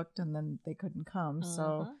all booked and then they couldn't come.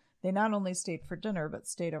 So They not only stayed for dinner, but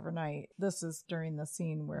stayed overnight. This is during the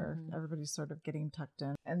scene where everybody's sort of getting tucked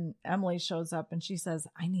in. And Emily shows up and she says,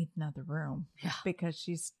 I need another room. Yeah. Because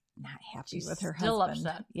she's not happy with her still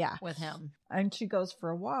husband. Upset with him. And she goes for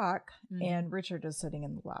a walk and Richard is sitting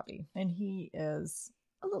in the lobby and he is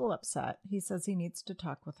a little upset. He says he needs to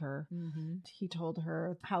talk with her. He told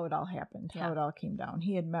her how it all happened, how it all came down.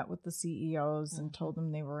 He had met with the CEOs and told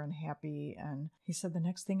them they were unhappy. And he said, the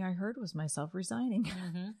next thing I heard was myself resigning.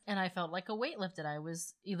 And I felt like a weight lifted. I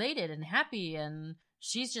was elated and happy, and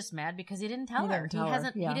she's just mad because he didn't tell her.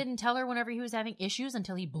 He didn't tell her whenever he was having issues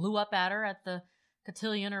until he blew up at her at the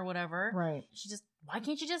cotillion or whatever. Right. Why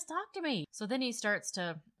can't you just talk to me? So then he starts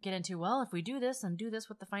to get into, well, if we do this and do this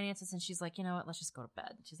with the finances, and she's like, you know what, let's just go to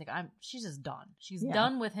bed. She's like, she's just done. She's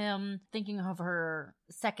done with him thinking of her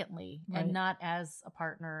secondly and not as a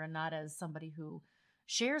partner and not as somebody who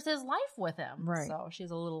shares his life with him. Right. So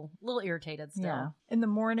she's a little irritated still. Yeah. In the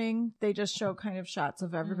morning, they just show kind of shots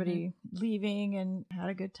of everybody leaving and had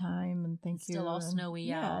a good time and thank you. Still all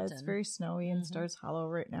snowy out. Yeah, it's very snowy and Stars Hollow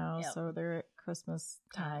right now. So they're at Christmas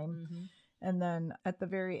time. And then at the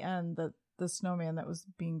very end, the snowman that was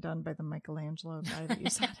being done by the Michelangelo guy that you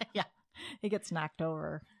said, he gets knocked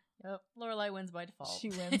over. Yep. Lorelai wins by default. She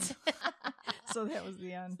wins. So that was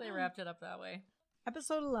the end. So they wrapped it up that way.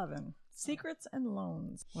 Episode 11, Secrets and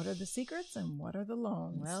Loans. What are the secrets and what are the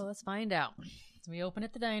loans? Well, let's find out. So we open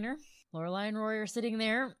at the diner. Lorelai and Rory are sitting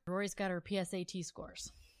there. Rory's got her PSAT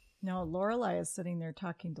scores. No, Lorelai is sitting there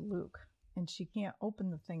talking to Luke, and she can't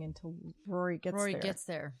open the thing until Rory gets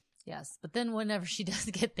there. Yes. But then whenever she does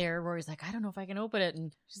get there, Rory's like, I don't know if I can open it.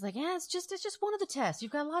 And she's like, yeah, it's just one of the tests.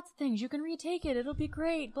 You've got lots of things. You can retake it. It'll be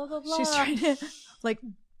great. Blah, blah, blah. She's trying to,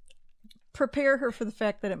 prepare her for the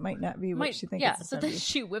fact that it might not be what she thinks it's so then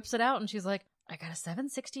she whips it out and she's like, I got a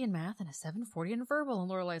 760 in math and a 740 in verbal. And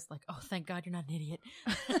Lorelai's like, oh, thank God you're not an idiot.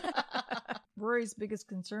 Rory's biggest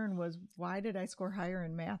concern was, why did I score higher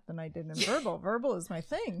in math than I did in verbal? Verbal is my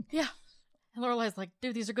thing. Yeah. And Lorelai's like,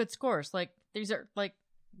 dude, these are good scores. These are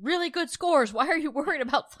really good scores. Why are you worried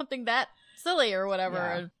about something that silly or whatever?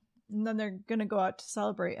 Yeah. And then they're going to go out to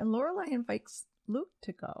celebrate. And Lorelai invites Luke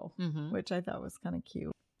to go, which I thought was kind of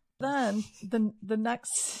cute. Then the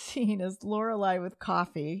next scene is Lorelai with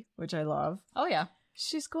coffee, which I love. Oh, yeah.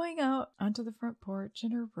 She's going out onto the front porch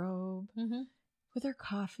in her robe with her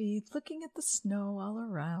coffee, looking at the snow all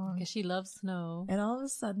around. Because she loves snow. And all of a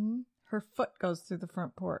sudden, her foot goes through the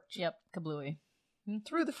front porch. Yep, kablooey.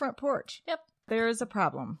 Through the front porch. Yep. There is a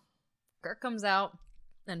problem. Kirk comes out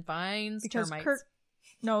and finds termites. Kirk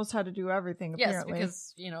knows how to do everything, apparently.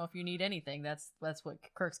 Yes, because, if you need anything, that's what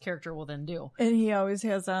Kirk's character will then do. And he always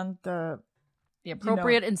has on the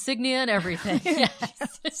appropriate insignia and everything.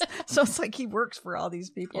 Yes. So it's like he works for all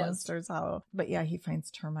these people in Stars Hollow. But yeah, he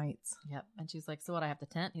finds termites. Yep. And she's like, so what, I have to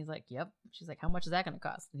tent? He's like, yep. She's like, how much is that going to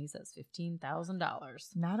cost? And he says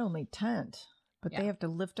 $15,000. Not only tent, but they have to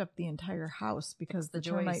lift up the entire house because the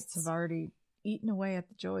termites have already eaten away at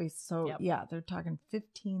the joists. So they're talking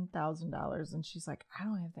 $15,000. And she's like, I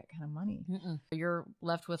don't have that kind of money. You're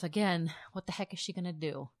left with, again, what the heck is she going to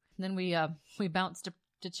do? And then we bounce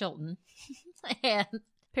to Chilton. And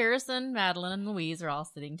Paris and Madeline and Louise are all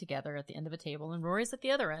sitting together at the end of a table. And Rory's at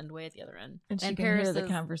the other end, way at the other end. And she can hear the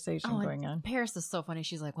conversation going on. Paris is so funny.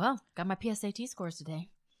 She's like, well, got my PSAT scores today.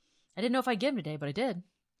 I didn't know if I'd get them today, but I did.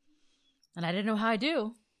 And I didn't know how I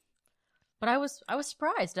do. But I was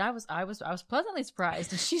surprised. I was pleasantly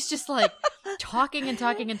surprised. And she's just like talking and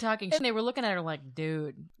talking and talking. And they were looking at her like,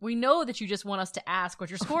 dude, we know that you just want us to ask what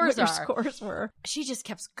your scores are. Scores were. She just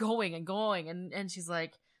kept going and going. And she's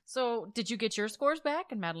like, so did you get your scores back?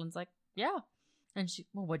 And Madeline's like, yeah. And she,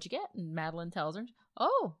 well, what'd you get? And Madeline tells her,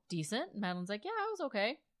 oh, decent. And Madeline's like, yeah, I was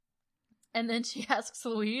okay. And then she asks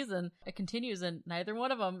Louise, and it continues, and neither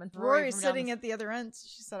one of them. And Rory's sitting at the other end.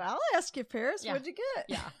 She said, I'll ask you, Paris, what'd you get?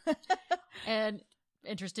 Yeah. And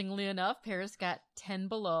interestingly enough, Paris got 10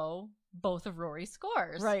 below both of Rory's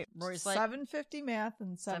scores. Right. Rory's like 750 math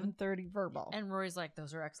and 730 verbal. And Rory's like,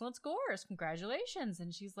 those are excellent scores. Congratulations.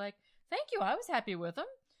 And she's like, thank you. I was happy with them.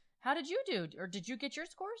 How did you do? Or did you get your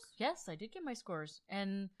scores? Yes, I did get my scores.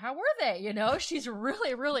 And how were they? She's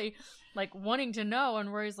really, really wanting to know.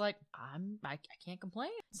 And Rory's like, I can't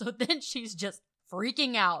complain. So then she's just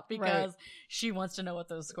freaking out because she wants to know what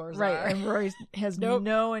those scores are. Right. And Rory has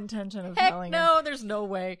no intention of telling her. No, there's no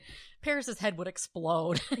way. Paris's head would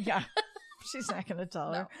explode. Yeah. She's not going to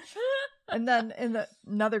tell her. And then in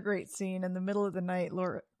another great scene in the middle of the night,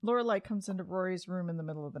 Lorelai comes into Rory's room in the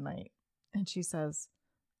middle of the night and she says,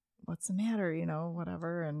 what's the matter?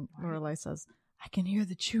 Whatever. And Lorelai says, I can hear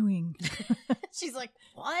the chewing. She's like,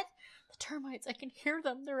 what? The termites. I can hear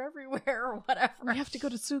them. They're everywhere," or whatever. "We have to go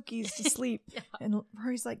to Suki's to sleep." Yeah. And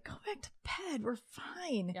Rory's like, "Go back to bed. We're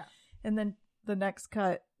fine." Yeah. And then the next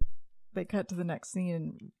cut, they cut to the next scene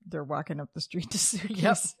and they're walking up the street to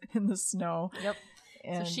Suki's in the snow. Yep.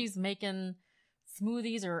 And so she's making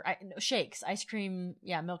smoothies or shakes, ice cream,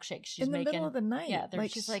 milkshakes. She's in the making middle of the night. Yeah,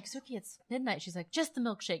 she's like, "Suki, it's midnight." She's like, "Just the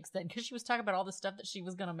milkshakes then," because she was talking about all the stuff that she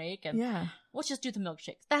was gonna make, and let's just do the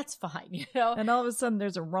milkshakes. That's fine, And all of a sudden,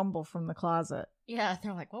 there's a rumble from the closet. Yeah,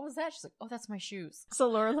 they're like, "What was that?" She's like, "Oh, that's my shoes."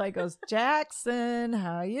 So Lorelai goes, "Jackson,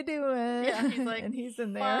 how you doing?" Yeah, he's like, and he's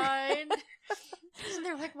in there. Fine. And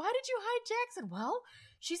they're like, "Why did you hide Jackson?" "Well,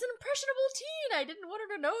 she's an impressionable teen. I didn't want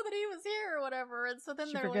her to know that he was here or whatever." And so then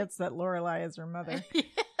she forgets that Lorelai is her mother. Yeah.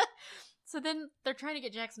 So then they're trying to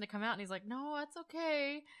get Jackson to come out, and he's like, "No, that's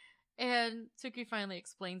okay." And Suki finally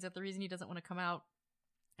explains that the reason he doesn't want to come out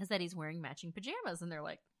is that he's wearing matching pajamas. And they're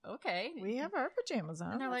like, "Okay, we have our pajamas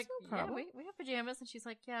on." And they're That's like, "No problem." "Yeah, we have pajamas." And she's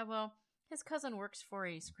like, "Yeah, well, his cousin works for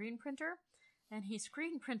a screen printer, and he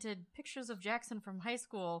screen printed pictures of Jackson from high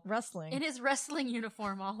school wrestling in his wrestling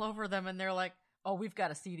uniform all over them." And they're like, "Oh, we've got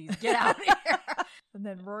to see these. Get out of here." And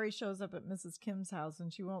then Rory shows up at Mrs. Kim's house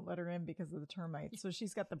and she won't let her in because of the termites. So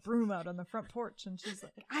she's got the broom out on the front porch and she's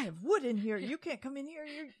like, "I have wood in here. You can't come in here.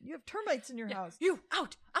 You have termites in your house. You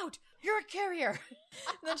out. You're a carrier."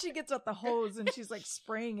 And then she gets out the hose and she's like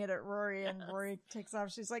spraying it at Rory and Rory takes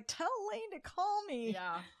off. She's like, "Tell Lane to call me."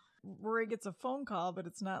 Yeah. Rory gets a phone call, but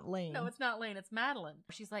it's not Lane. No, it's not Lane. It's Madeline.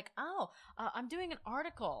 She's like, I'm doing an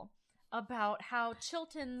article about how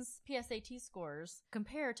Chilton's PSAT scores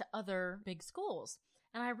compare to other big schools.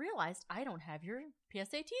 And I realized I don't have your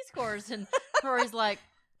PSAT scores. And Rory's like,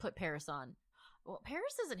 "Put Paris on." "Well,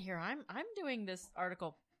 Paris isn't here. I'm doing this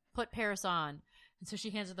article. Put Paris on." And so she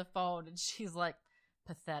hands her the phone and she's like,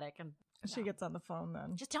 pathetic. And she gets on the phone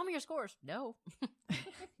then. "Just tell me your scores." "No."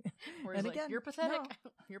 Rory's And like, again, "You're pathetic."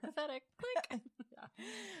 no. "You're pathetic." Click. Yeah.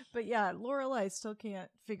 But yeah, Lorelai still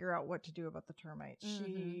can't figure out what to do about the termites.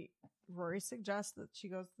 Mm-hmm. Rory suggests that she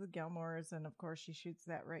goes to the Gilmores, and of course she shoots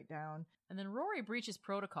that right down. And then Rory breaches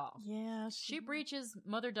protocol. Yeah, she breaches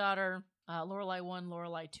mother-daughter, Lorelai 1,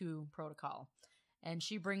 Lorelai 2 protocol. And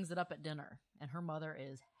she brings it up at dinner. And her mother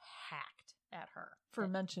is hacked at her. For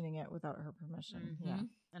mentioning it without her permission. Mm-hmm. Yeah.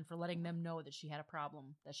 And for letting them know that she had a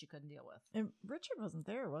problem that she couldn't deal with. And Richard wasn't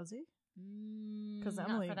there, was he? Because not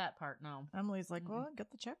Emily, for that part, no. Emily's like, "Well,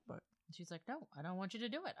 get the checkbook." She's like, "No, I don't want you to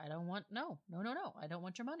do it. I don't want, no. I don't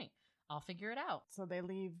want your money. I'll figure it out." So they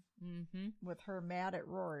leave with her mad at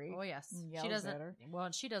Rory. Oh, yes. She doesn't. At her.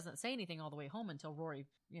 Well, she doesn't say anything all the way home until Rory,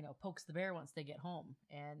 pokes the bear once they get home.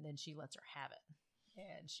 And then she lets her have it.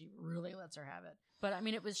 And she really lets her have it. But I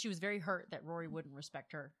mean, she was very hurt that Rory wouldn't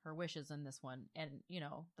respect her wishes in this one. And,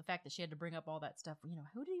 the fact that she had to bring up all that stuff,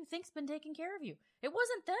 who do you think's been taking care of you? It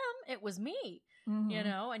wasn't them. It was me,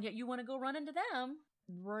 and yet you want to go run into them.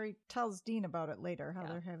 Rory tells Dean about it later, how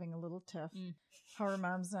they're having a little tiff, how her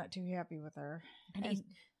mom's not too happy with her. And he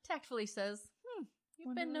tactfully says,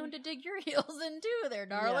 "You've been known to dig your heels in too there,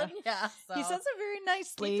 darling." Yeah. So. He says it very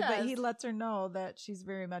nicely, but he lets her know that she's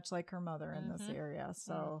very much like her mother in this area.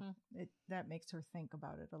 So that makes her think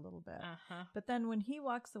about it a little bit. But then when he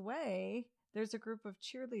walks away, there's a group of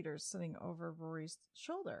cheerleaders sitting over Rory's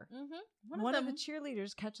shoulder. One of the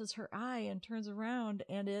cheerleaders catches her eye and turns around,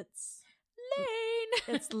 and it's Lane.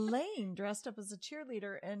 It's Lane dressed up as a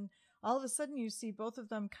cheerleader, and all of a sudden you see both of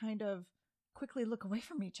them kind of quickly look away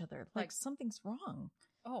from each other, like something's wrong.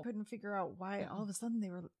 Oh, couldn't figure out why all of a sudden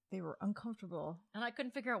they were uncomfortable, and I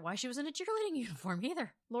couldn't figure out why she was in a cheerleading uniform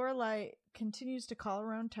either. Lorelai continues to call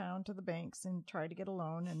around town to the banks and try to get a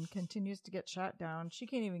loan, and continues to get shot down. She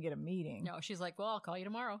can't even get a meeting. No, she's like, "Well, I'll call you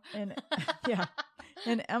tomorrow." And yeah.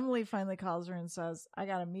 And Emily finally calls her and says, "I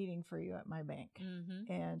got a meeting for you at my bank."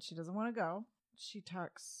 And she doesn't want to go. She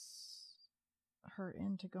talks her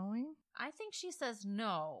into going. I think she says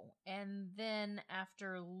no. And then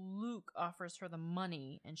after Luke offers her the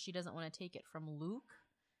money and she doesn't want to take it from Luke,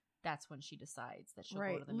 that's when she decides that she'll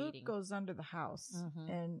go to the Luke meeting. Luke goes under the house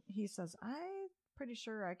and he says, "I'm pretty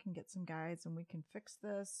sure I can get some guys and we can fix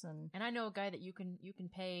this. And I know a guy that you can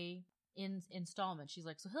pay in installments." She's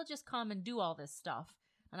like, "So he'll just come and do all this stuff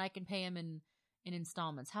and I can pay him in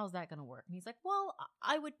installments. How's that going to work?" And he's like, "Well,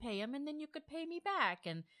 I would pay him and then you could pay me back."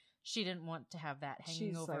 And she didn't want to have that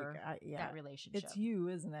hanging over that relationship. It's you,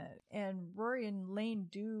 isn't it? And Rory and Lane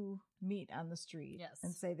do meet on the street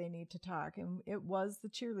and say they need to talk. And it was the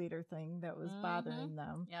cheerleader thing that was bothering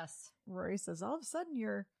them. Yes. Rory says, "All of a sudden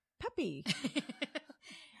you're peppy."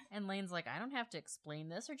 And Lane's like, "I don't have to explain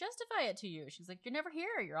this or justify it to you." She's like, "You're never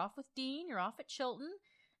here. You're off with Dean. You're off at Chilton.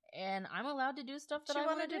 And I'm allowed to do stuff that I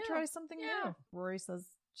want to do." She wanted to try something new. Rory says,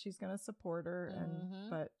 she's going to support her,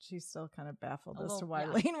 but she's still kind of baffled as to why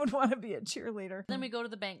Lane would want to be a cheerleader. Then we go to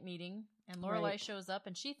the bank meeting, and Lorelai shows up,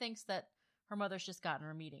 and she thinks that her mother's just gotten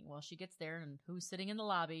her a meeting. Well, she gets there, and who's sitting in the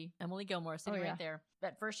lobby? Emily Gilmore sitting right there.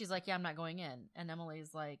 At first, she's like, yeah, I'm not going in. And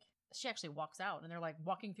Emily's like, she actually walks out, and they're like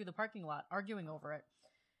walking through the parking lot, arguing over it.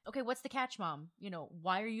 Okay, what's the catch, Mom?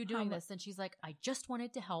 Why are you doing this? And she's like, I just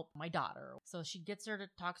wanted to help my daughter. So she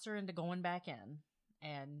talks her into going back in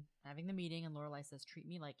and having the meeting. And Lorelai says, treat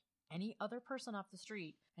me like any other person off the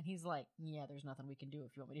street. And he's like, yeah, there's nothing we can do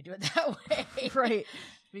if you want me to do it that way. Right.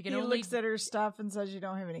 We can he looks at her stuff and says, you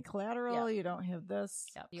don't have any collateral. You don't have this.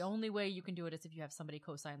 The only way you can do it is if you have somebody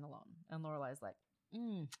co-sign the loan. And Lorelai's like,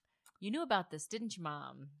 you knew about this, didn't you,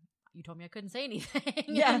 Mom? You told me I couldn't say anything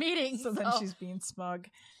in the meeting. So then she's being smug.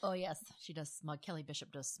 Oh, yes. She does smug. Kelly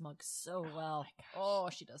Bishop does smug so well. Oh,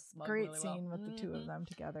 she does smug Great really scene well. with the two of them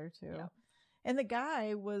together, too. Yeah. And the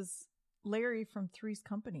guy was Larry from Three's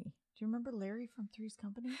Company. Do you remember Larry from Three's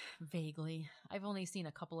Company? Vaguely. I've only seen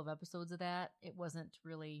a couple of episodes of that. It wasn't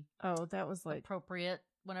really that was like appropriate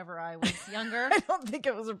whenever I was younger. I don't think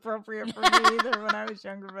it was appropriate for me either when I was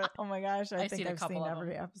younger, but oh my gosh, I think I've seen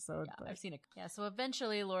every episode. Yeah, I've seen it. Yeah, so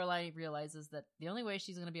eventually Lorelai realizes that the only way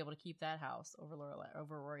she's going to be able to keep that house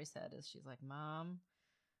over Rory's head is she's like, Mom,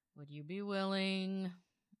 would you be willing?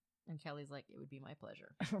 And Kelly's like, it would be my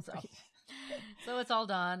pleasure. So it's all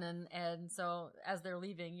done. And so as they're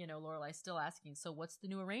leaving, Lorelai's still asking, so what's the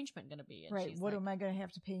new arrangement going to be? And right. What am I going to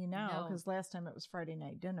have to pay you now? Because last time it was Friday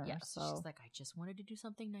night dinner. Yeah. So she's like, I just wanted to do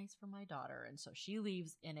something nice for my daughter. And so she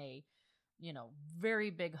leaves in a,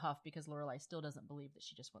 very big huff because Lorelai still doesn't believe that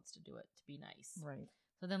she just wants to do it to be nice. Right.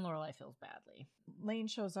 So then Lorelai feels badly. Lane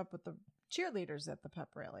shows up with the cheerleaders at the pep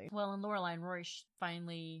rally. Well, and Lorelai and Rory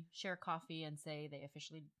finally share coffee and say they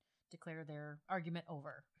officially declare their argument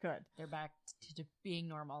over. Good. They're back to being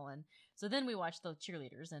normal. And so then we watch the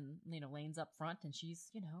cheerleaders and, Lane's up front and she's,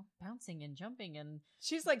 bouncing and jumping and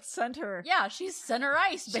she's like center. Yeah, she's center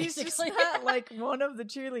ice, basically. She's just not like one of the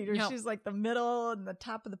cheerleaders. No. She's like the middle and the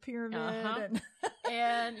top of the pyramid.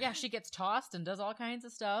 And yeah, she gets tossed and does all kinds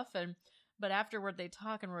of stuff. But afterward they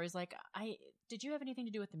talk and Rory's like, did you have anything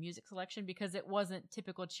to do with the music selection? Because it wasn't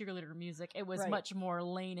typical cheerleader music. It was much more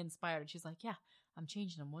Lane inspired. And she's like, yeah, I'm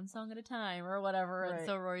changing them one song at a time or whatever. Right. And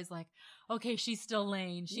so Rory's like, okay, she's still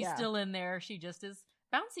Lane. She's still in there. She just is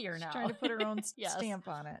bouncier now. She's trying to put her own stamp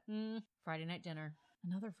on it. Friday night dinner.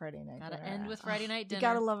 Another Friday night dinner. Gotta end with Friday night dinner. You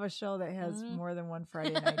gotta love a show that has more than one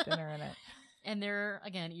Friday night dinner in it. And they're,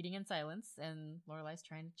 again, eating in silence. And Lorelai's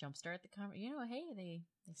trying to jumpstart the conversation. Hey, they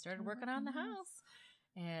started working on the house.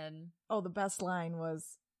 And the best line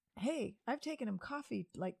was, hey, I've taken him coffee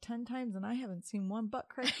like 10 times and I haven't seen one butt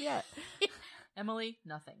crack yet. Emily,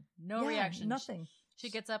 nothing. No reaction. Nothing. She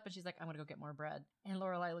gets up and she's like, I'm going to go get more bread. And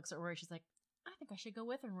Lorelai looks at Rory. She's like, I think I should go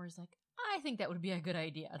with her. And Rory's like, I think that would be a good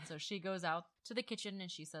idea. And so she goes out to the kitchen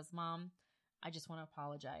and she says, Mom, I just want to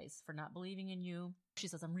apologize for not believing in you. She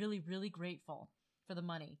says, I'm really, really grateful for the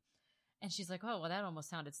money. And she's like, oh, well, that almost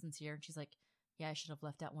sounded sincere. And she's like, yeah, I should have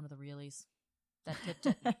left out one of the realies. That tipped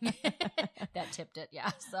it. That tipped it. Yeah.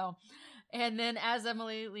 So, and then as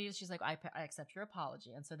Emily leaves, she's like, I accept your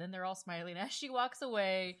apology. And so then they're all smiling. As she walks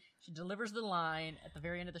away, she delivers the line at the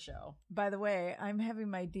very end of the show. By the way, I'm having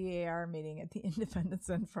my DAR meeting at the Independence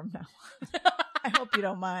Inn from now on. I hope you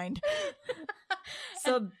don't mind.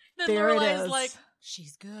 So then there Lorelai it is. Like,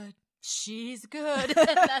 she's good. She's good.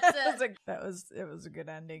 And that's it. It was a good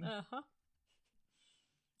ending. Uh-huh.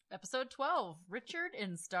 Episode 12, Richard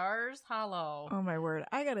in Stars Hollow. Oh my word.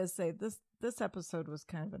 I gotta say, this episode was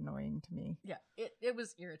kind of annoying to me. Yeah, it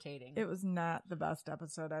was irritating. It was not the best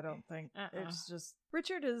episode, I don't think. It's just,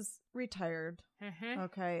 Richard is retired.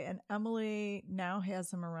 Okay, and Emily now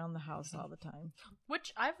has him around the house all the time.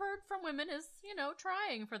 Which I've heard from women is,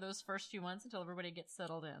 trying for those first few months until everybody gets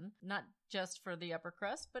settled in. Not just for the upper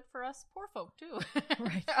crust, but for us poor folk too.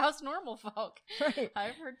 Right. Us normal folk. Right.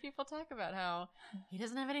 I've heard people talk about how he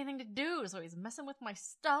doesn't have anything to do, so he's messing with my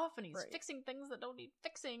stuff and he's fixing things that don't need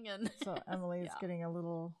fixing. And so Emily's getting a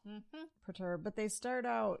little perturbed. But they start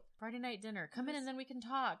out Friday night dinner. Come in and then we can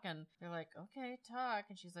talk. And they're like, okay, talk.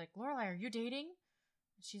 And she's like, Lorelai, are you dating?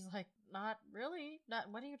 And she's like, not really.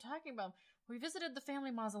 What are you talking about? We visited the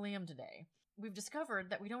family mausoleum today. We've discovered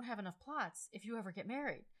that we don't have enough plots if you ever get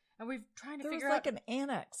married. And we've trying to figure out. There was like an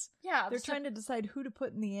annex. Yeah. They're trying to decide who to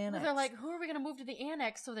put in the annex. They're like, who are we going to move to the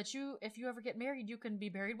annex so that if you ever get married, you can be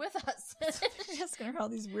buried with us? Asking her all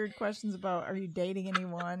these weird questions about, are you dating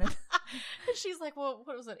anyone? And she's like, well,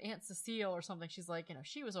 what was it? Aunt Cecile or something. She's like,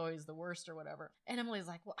 she was always the worst or whatever. And Emily's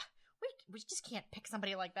like, well, we just can't pick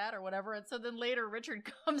somebody like that or whatever. And so then later Richard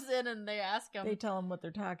comes in and they ask him. They tell him what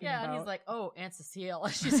they're talking about. Yeah, and he's like, oh, Aunt Cecile.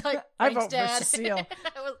 She's like, I thanks, vote Dad. for Cecile.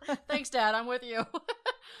 Thanks, Dad. I'm with you.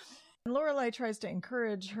 And Lorelai tries to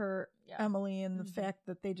encourage her, Emily, in the fact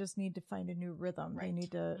that they just need to find a new rhythm. Right. They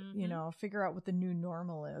need to, figure out what the new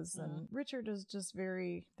normal is. And Richard is just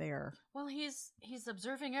very there. Well, he's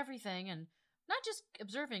observing everything, and not just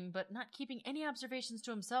observing, but not keeping any observations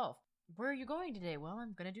to himself. Where are you going today? Well,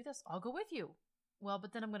 I'm going to do this. I'll go with you. Well,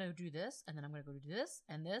 but then I'm going to do this, and then I'm going to go do this,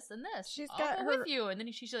 and this, and this. I'll go with you. And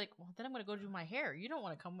then she's like, well, then I'm going to go do my hair. You don't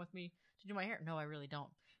want to come with me to do my hair. No, I really don't.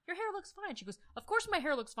 Your hair looks fine. She goes, of course my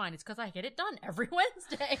hair looks fine. It's because I get it done every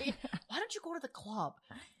Wednesday. Why don't you go to the club?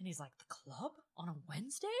 And he's like, the club on a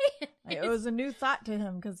Wednesday? It was a new thought to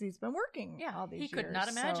him because he's been working all these years. He could not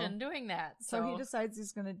imagine doing that. So he decides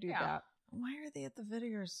he's going to do that. Why are they at the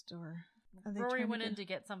video store? Rory went in to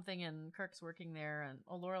get something, and Kirk's working there, and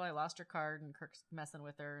Lorelai lost her card, and Kirk's messing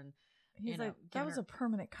with her, and he's like, that was a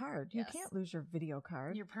permanent card. You can't lose your video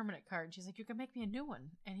card. Your permanent card. And she's like, you can make me a new one.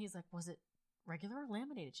 And he's like, was it regular or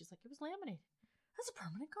laminated? She's like, it was laminated. That's a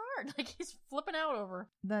permanent card. Like, he's flipping out over.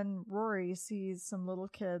 Then Rory sees some little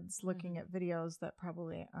kids looking at videos that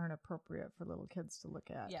probably aren't appropriate for little kids to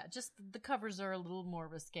look at. Yeah, just the covers are a little more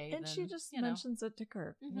risque. And she just mentions it to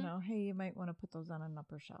Kirk. Hey, you might want to put those on an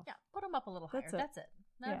upper shelf. Yeah, put them up a little higher. That's it.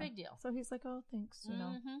 Not a big deal. So he's like, oh, thanks.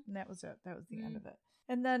 And that was it. That was the end of it.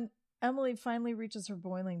 And then Emily finally reaches her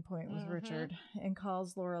boiling point with Richard and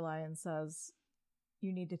calls Lorelai and says,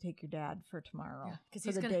 you need to take your dad for tomorrow.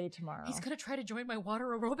 Yeah, for the day tomorrow. He's going to try to join my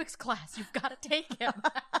water aerobics class. You've got to take him.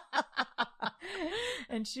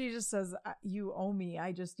 And she just says, you owe me.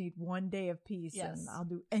 I just need one day of peace. Yes. And I'll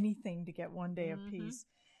do anything to get one day of peace.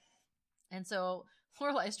 And so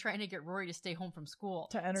Lorelai's trying to get Rory to stay home from school.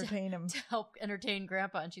 To entertain him. To help entertain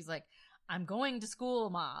Grandpa. And she's like, I'm going to school,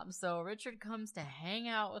 Mom. So Richard comes to hang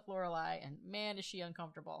out with Lorelai. And man, is she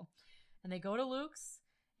uncomfortable. And they go to Luke's.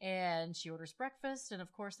 And she orders breakfast, and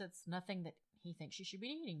of course, it's nothing that he thinks she should be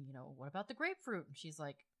eating. What about the grapefruit? And she's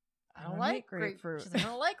like, I don't like grapefruit. She's like, I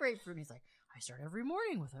don't like grapefruit. And he's like, I start every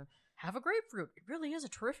morning with have a grapefruit. It really is a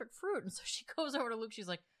terrific fruit. And so she goes over to Luke. She's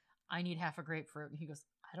like, I need half a grapefruit. And he goes,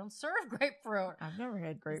 I don't serve grapefruit. I've never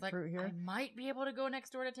had grapefruit here. I might be able to go next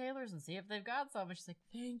door to Taylor's and see if they've got some. And she's like,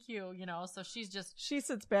 thank you. So she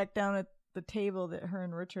sits back down at the table that her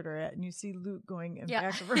and Richard are at, and you see Luke going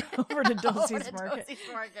back over to Dulcie's Market.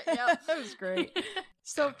 Yeah, that was great.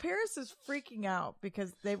 So Paris is freaking out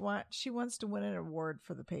because she wants to win an award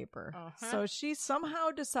for the paper. So she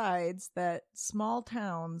somehow decides that small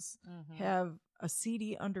towns have a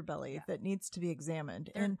seedy underbelly that needs to be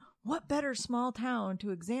examined. And what better small town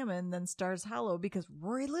to examine than Stars Hollow, because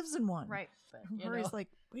Rory lives in one. Right. But Rory's like,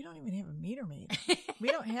 we don't even have a meter maid. We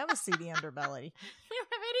don't have a seedy underbelly. We don't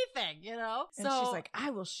have anything, And she's like, I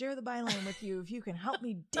will share the byline with you if you can help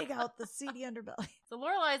me dig out the seedy underbelly. So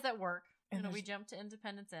Lorelai's at work. And we jump to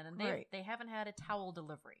Independence Inn, and they haven't had a towel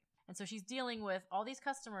delivery. And so she's dealing with all these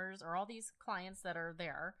customers or all these clients that are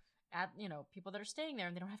there at, people that are staying there,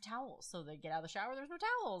 and they don't have towels. So they get out of the shower, there's no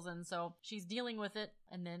towels. And so she's dealing with it,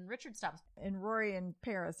 and then Richard stops. And Rory and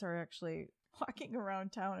Paris are actually walking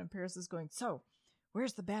around town, and Paris is going, so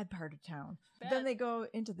where's the bad part of town? Then they go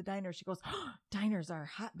into the diner. She goes, diners are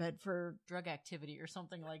a hotbed for drug activity or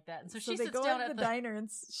something like that. And so she sits down into the diner, and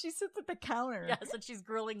she sits at the counter. Yes, and she's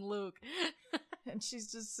grilling Luke. And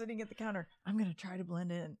she's just sitting at the counter. I'm going to try to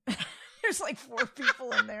blend in. There's like 4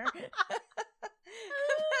 people in there.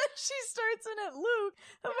 She starts in at Luke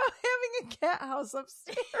about having a cat house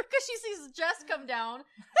upstairs. Because she sees Jess come down.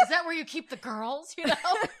 Is that where you keep the girls,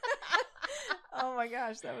 Oh my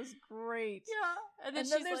gosh, that was great. Yeah. And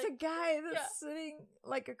then there's a guy that's sitting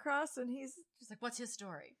like across, and she's like, what's his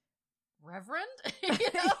story? Reverend?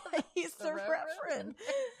 He's the Reverend.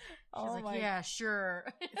 She's like, yeah, sure.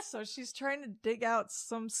 So she's trying to dig out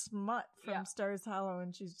some smut from Stars Hollow,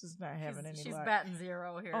 and she's just not having any luck. She's batting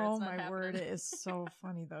zero here. Oh my word, it is so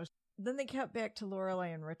funny though. Then they cut back to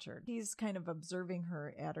Lorelai and Richard. He's kind of observing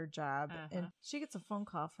her at her job, and she gets a phone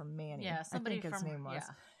call from Manny. Yeah, somebody I think his name was.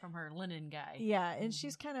 From her linen guy. Yeah, and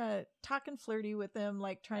she's kind of talking flirty with him,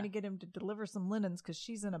 like trying to get him to deliver some linens because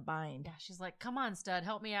she's in a bind. Yeah, she's like, come on, stud,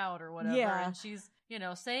 help me out or whatever. Yeah. And she's,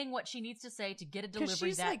 saying what she needs to say to get a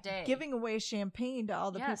delivery that day. Giving away champagne to all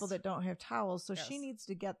the people that don't have towels, so she needs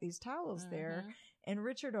to get these towels there. And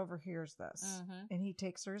Richard overhears this, and he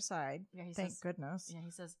takes her aside. Yeah, Thank goodness. Yeah,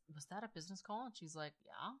 he says, was that a business call? And she's like,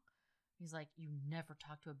 yeah. He's like, you never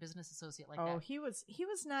talk to a business associate like that. Oh, he was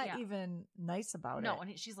not even nice about it. No,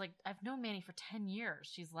 and she's like, I've known Manny for 10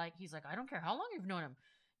 years. He's like, I don't care how long you've known him.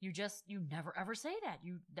 You never ever say that.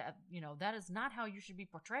 That is not how you should be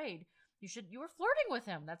portrayed. you were flirting with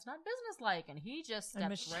him. That's not businesslike. And he just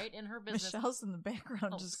steps right in her business. Michelle's in the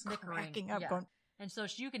background just cracking up going. And so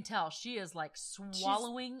you can tell she is like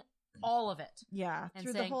swallowing all of it. Yeah.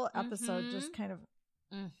 Through saying, the whole episode, just kind of.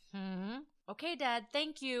 Okay, Dad,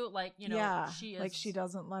 thank you. Like, she is. Like she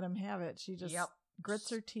doesn't let him have it. She just grits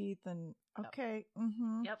her teeth and, okay.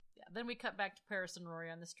 Yep. Yeah. Then we cut back to Paris and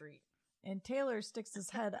Rory on the street. And Taylor sticks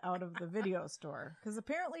his head out of the video store. Because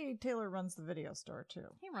apparently Taylor runs the video store, too.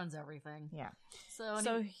 He runs everything. Yeah.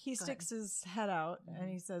 So he sticks his head out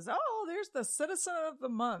and he says, oh, there's the Citizen of the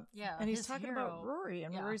Month. Yeah. And he's talking about Rory.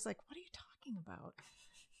 And Rory's like, what are you talking about?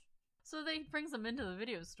 So they brings him into the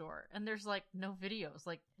video store. And there's like no videos.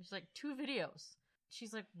 Like there's like 2 videos.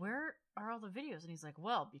 She's like, where are all the videos? And he's like,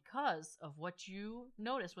 well, because of what you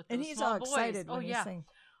noticed with those and he's small all boys. Excited when he's saying,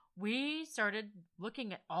 we started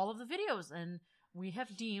looking at all of the videos and we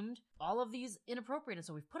have deemed all of these inappropriate. And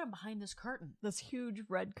so we've put them behind this curtain. This huge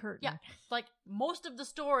red curtain. Yeah. Like most of the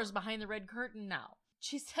store is behind the red curtain now.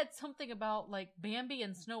 She said something about like Bambi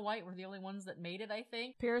and Snow White were the only ones that made it, I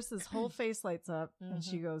think. Paris's whole face lights up and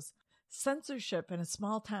she goes, censorship in a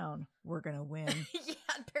small town. We're going to win. Yeah.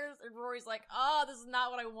 And Paris and Rory's like, oh, this is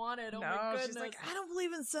not what I wanted. Oh my goodness. She's like, I don't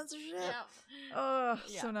believe in censorship. Yeah. Oh,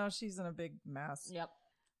 so now she's in a big mess. Yep.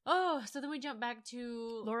 Oh, so then we jump back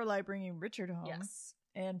to Lorelai bringing Richard home. Yes.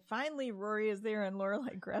 And finally Rory is there and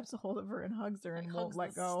Lorelai grabs a hold of her and hugs her and won't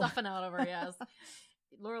let go. Stuffing out of her, yes.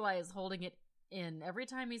 Lorelai is holding it in. Every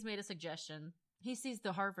time he's made a suggestion, he sees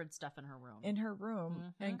the Harvard stuff in her room. In her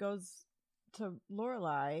room and goes to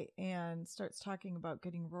Lorelai and starts talking about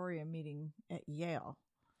getting Rory a meeting at Yale.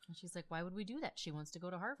 And she's like, why would we do that? She wants to go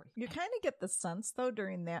to Harvard. You kind of get the sense, though,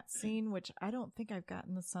 during that scene, which I don't think I've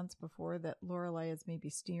gotten the sense before, that Lorelai is maybe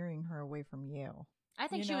steering her away from Yale. I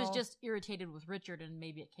think she was just irritated with Richard, and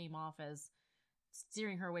maybe it came off as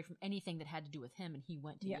steering her away from anything that had to do with him, and he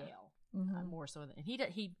went to Yale. More so than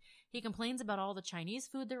he complains about all the Chinese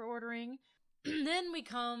food they're ordering. Then we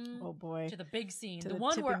come to the big scene. The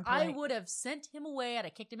one where I would have sent him away. I'd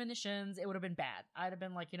have kicked him in the shins. It would have been bad. I'd have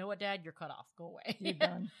been like, you know what, Dad? You're cut off. Go away. You're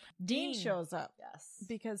done. Dean shows up. Yes.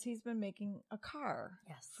 Because he's been making a car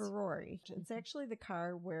for Rory. It's actually the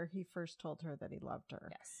car where he first told her that he loved her.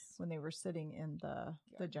 Yes. When they were sitting in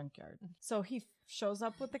the junkyard. So he shows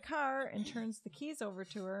up with the car and turns the keys over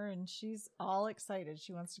to her, and she's all excited.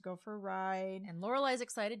 She wants to go for a ride. And Lorelai's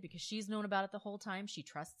excited because she's known about it the whole time. She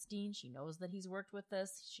trusts Dean. She knows that he's worked with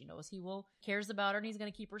this. She knows he cares about her and he's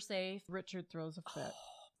going to keep her safe. Richard throws a fit.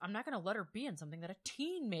 I'm not going to let her be in something that a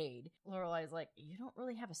teen made. Lorelai's like, you don't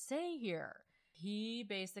really have a say here. He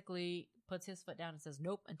basically puts his foot down and says,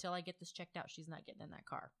 nope, until I get this checked out, she's not getting in that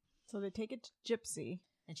car. So they take it to Gypsy.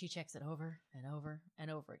 And she checks it over and over and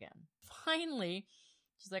over again. Finally,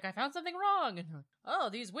 she's like, I found something wrong. And oh,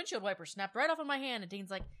 these windshield wipers snapped right off of my hand. And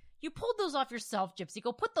Dean's like, you pulled those off yourself, Gypsy.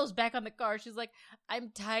 Go put those back on the car. She's like,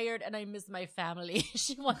 I'm tired and I miss my family.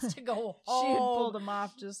 She wants to go home. She had pulled them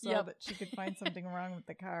off just so that she could find something wrong with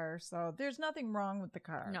the car. So there's nothing wrong with the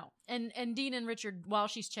car. No. And Dean and Richard, while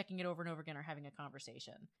she's checking it over and over again, are having a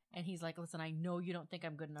conversation. And he's like, listen, I know you don't think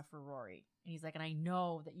I'm good enough for Rory. And he's like, and I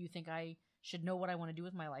know that you think I should know what I want to do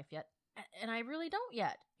with my life yet. And I really don't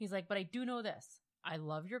yet. He's like, but I do know this. I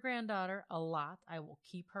love your granddaughter a lot. I will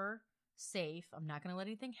keep her safe. I'm not going to let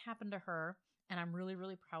anything happen to her. And I'm really,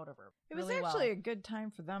 really proud of her. It was actually a good time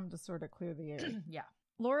for them to sort of clear the air. Yeah.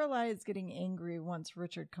 Lorelai is getting angry once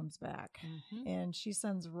Richard comes back. And she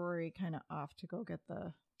sends Rory kind of off to go get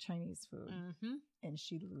the Chinese food. And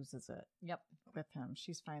she loses it. Yep. With him.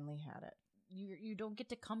 She's finally had it. You don't get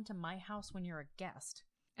to come to my house when you're a guest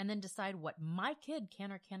and then decide what my kid can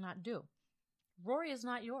or cannot do. Rory is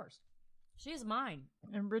not yours. She is mine.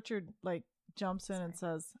 And Richard, jumps in and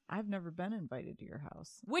says, I've never been invited to your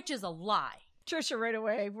house. Which is a lie. Trisha, right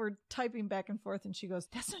away, we're typing back and forth, and she goes,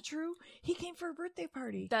 that's not true. He came for a birthday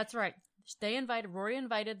party. That's right. Rory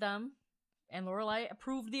invited them, and Lorelai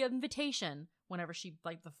approved the invitation whenever she,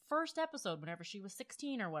 the first episode, whenever she was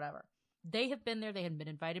 16 or whatever. They have been there. They had been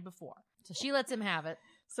invited before. So she lets him have it.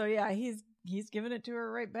 So yeah, he's giving it to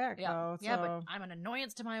her right back. Yeah, though, yeah, but I'm an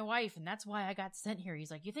annoyance to my wife, and that's why I got sent here.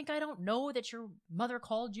 He's like, you think I don't know that your mother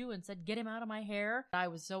called you and said, get him out of my hair? I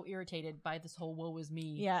was so irritated by this whole woe is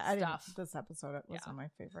me stuff. This episode, it wasn't my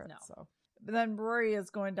favorite. No. So. But then Rory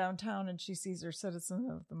is going downtown, and she sees her Citizen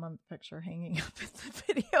of the Month picture hanging up at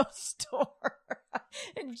the video store.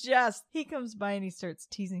 And he comes by and he starts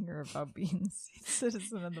teasing her about being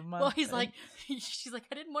Citizen of the Month. Well, she's like,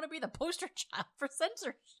 I didn't want to be the poster child for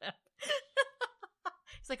censorship.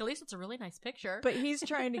 He's like, at least it's a really nice picture. But he's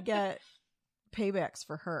trying to get paybacks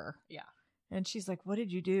for her. Yeah. And she's like, what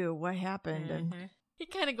did you do? What happened? And He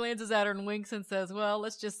kind of glances at her and winks and says, well,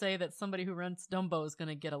 let's just say that somebody who runs Dumbo is going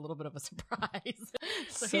to get a little bit of a surprise.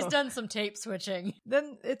 So he's done some tape switching.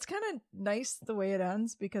 Then it's kind of nice the way it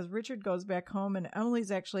ends because Richard goes back home and Emily's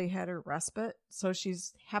actually had her respite. So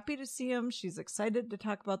she's happy to see him. She's excited to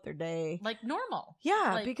talk about their day. Like normal.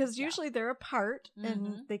 Yeah, because usually they're apart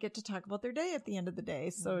and they get to talk about their day at the end of the day.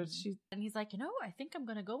 So And he's like, I think I'm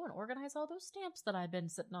going to go and organize all those stamps that I've been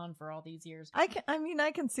sitting on for all these years. I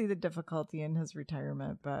can see the difficulty in his retirement,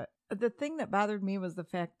 but the thing that bothered me was the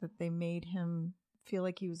fact that they made him feel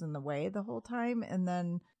like he was in the way the whole time, and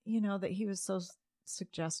then that he was so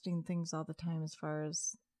suggesting things all the time as far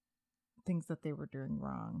as things that they were doing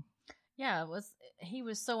wrong. Yeah, he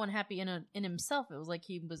was so unhappy in himself. It was like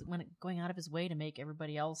he was going out of his way to make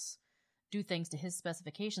everybody else do things to his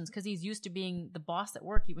specifications because he's used to being the boss at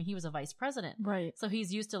work when he was a vice president. Right. So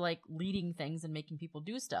he's used to like leading things and making people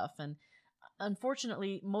do stuff. And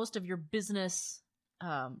unfortunately, most of your business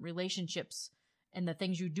relationships and the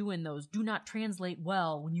things you do in those do not translate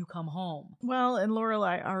well when you come home. Well, and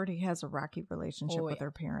Lorelai already has a rocky relationship with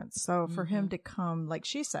her parents. So for him to come, like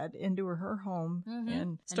she said, into her home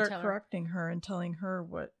and start correcting her and telling her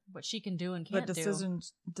what she can do and can't do. The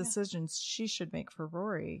decisions she should make for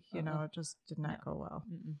Rory, it just did not go well.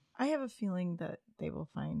 Mm-mm. I have a feeling that they will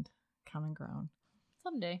find common ground.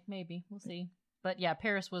 Someday, maybe. We'll see. But yeah,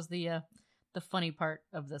 Paris was the funny part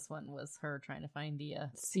of this one was her trying to find the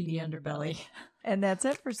seedy underbelly. And that's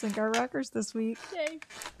it for Sink Our Rockers this week. Yay.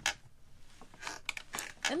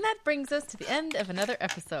 And that brings us to the end of another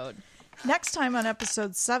episode. Next time on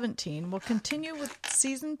episode 17, we'll continue with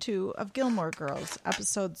season 2 of Gilmore Girls,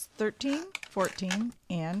 episodes 13, 14,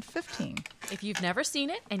 and 15. If you've never seen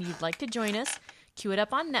it and you'd like to join us, queue it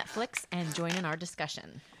up on Netflix and join in our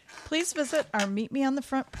discussion. Please visit our Meet Me on the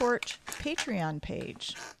Front Porch Patreon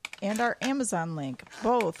page and our Amazon link,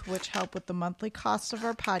 both which help with the monthly cost of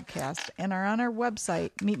our podcast and are on our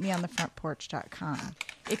website, meetmeonthefrontporch.com.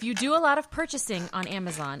 If you do a lot of purchasing on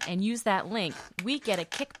Amazon and use that link, we get a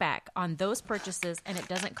kickback on those purchases and it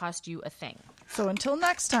doesn't cost you a thing. So until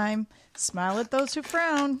next time, smile at those who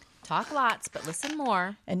frown. Talk lots, but listen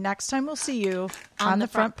more. And next time we'll see you on the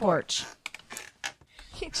front porch.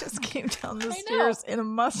 He just came down the stairs in a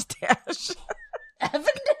mustache. Evan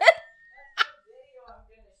did?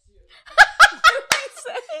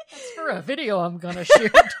 That's for a video I'm gonna shoot. So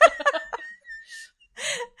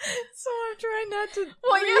I'm trying not to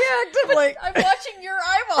react. I'm watching your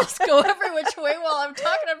eyeballs go every which way while I'm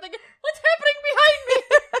talking. I'm thinking, what's happening behind me?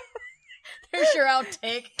 There's your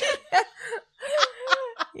outtake.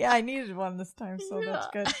 Yeah, I needed one this time, so that's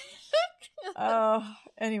good.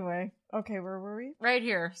 Anyway. Okay, where were we? Right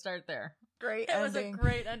here. Start there. Great ending. It was a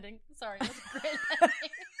great ending. Sorry, it was a great ending.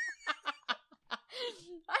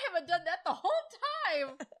 I haven't done that the whole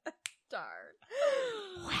time. Darn.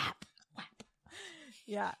 Whap.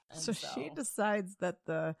 Yeah. So she decides that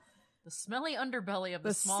the smelly underbelly of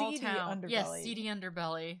the small town. Underbelly. Yes, seedy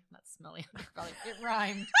underbelly. Not smelly underbelly. It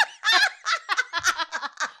rhymed.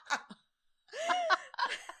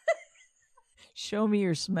 Show me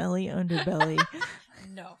your smelly underbelly.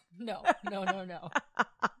 No. It's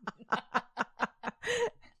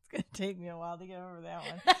going to take me a while to get over that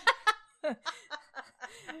one.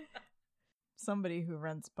 Somebody who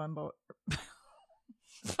runs Bumbo.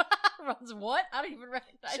 Runs what? I don't even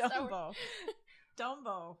recognize Dumbo.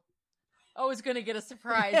 Dumbo. Oh, it's going to get a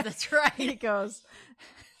surprise. That's right. He goes,